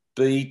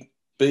 Be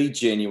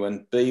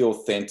genuine, be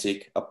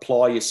authentic,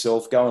 apply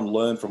yourself, go and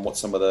learn from what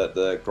some of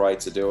the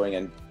greats are doing,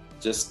 and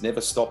just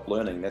never stop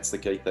learning. That's the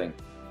key thing.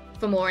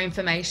 For more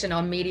information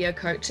on media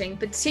coaching,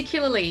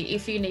 particularly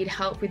if you need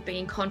help with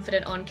being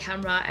confident on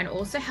camera and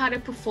also how to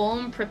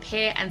perform,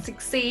 prepare and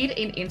succeed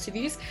in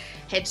interviews,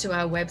 head to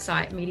our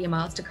website,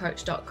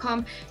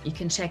 MediaMasterCoach.com. You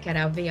can check out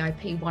our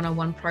VIP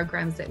one-on-one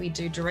programs that we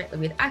do directly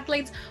with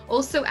athletes.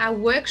 Also our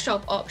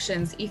workshop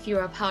options if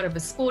you're a part of a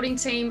sporting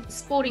team,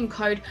 sporting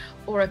code,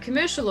 or a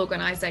commercial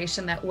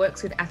organisation that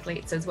works with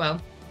athletes as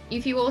well.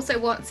 If you also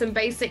want some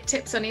basic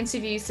tips on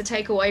interviews to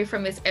take away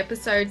from this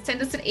episode,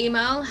 send us an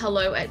email,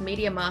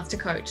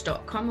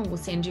 hello@MediaMasterCoach.com, and we'll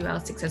send you our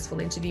successful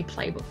interview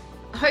playbook.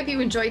 I hope you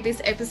enjoyed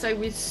this episode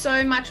with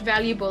so much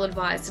valuable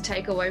advice to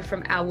take away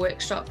from our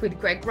workshop with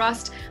Greg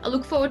Rust. I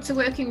look forward to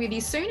working with you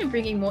soon and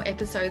bringing more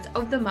episodes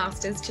of The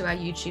Masters to our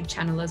YouTube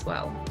channel as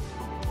well.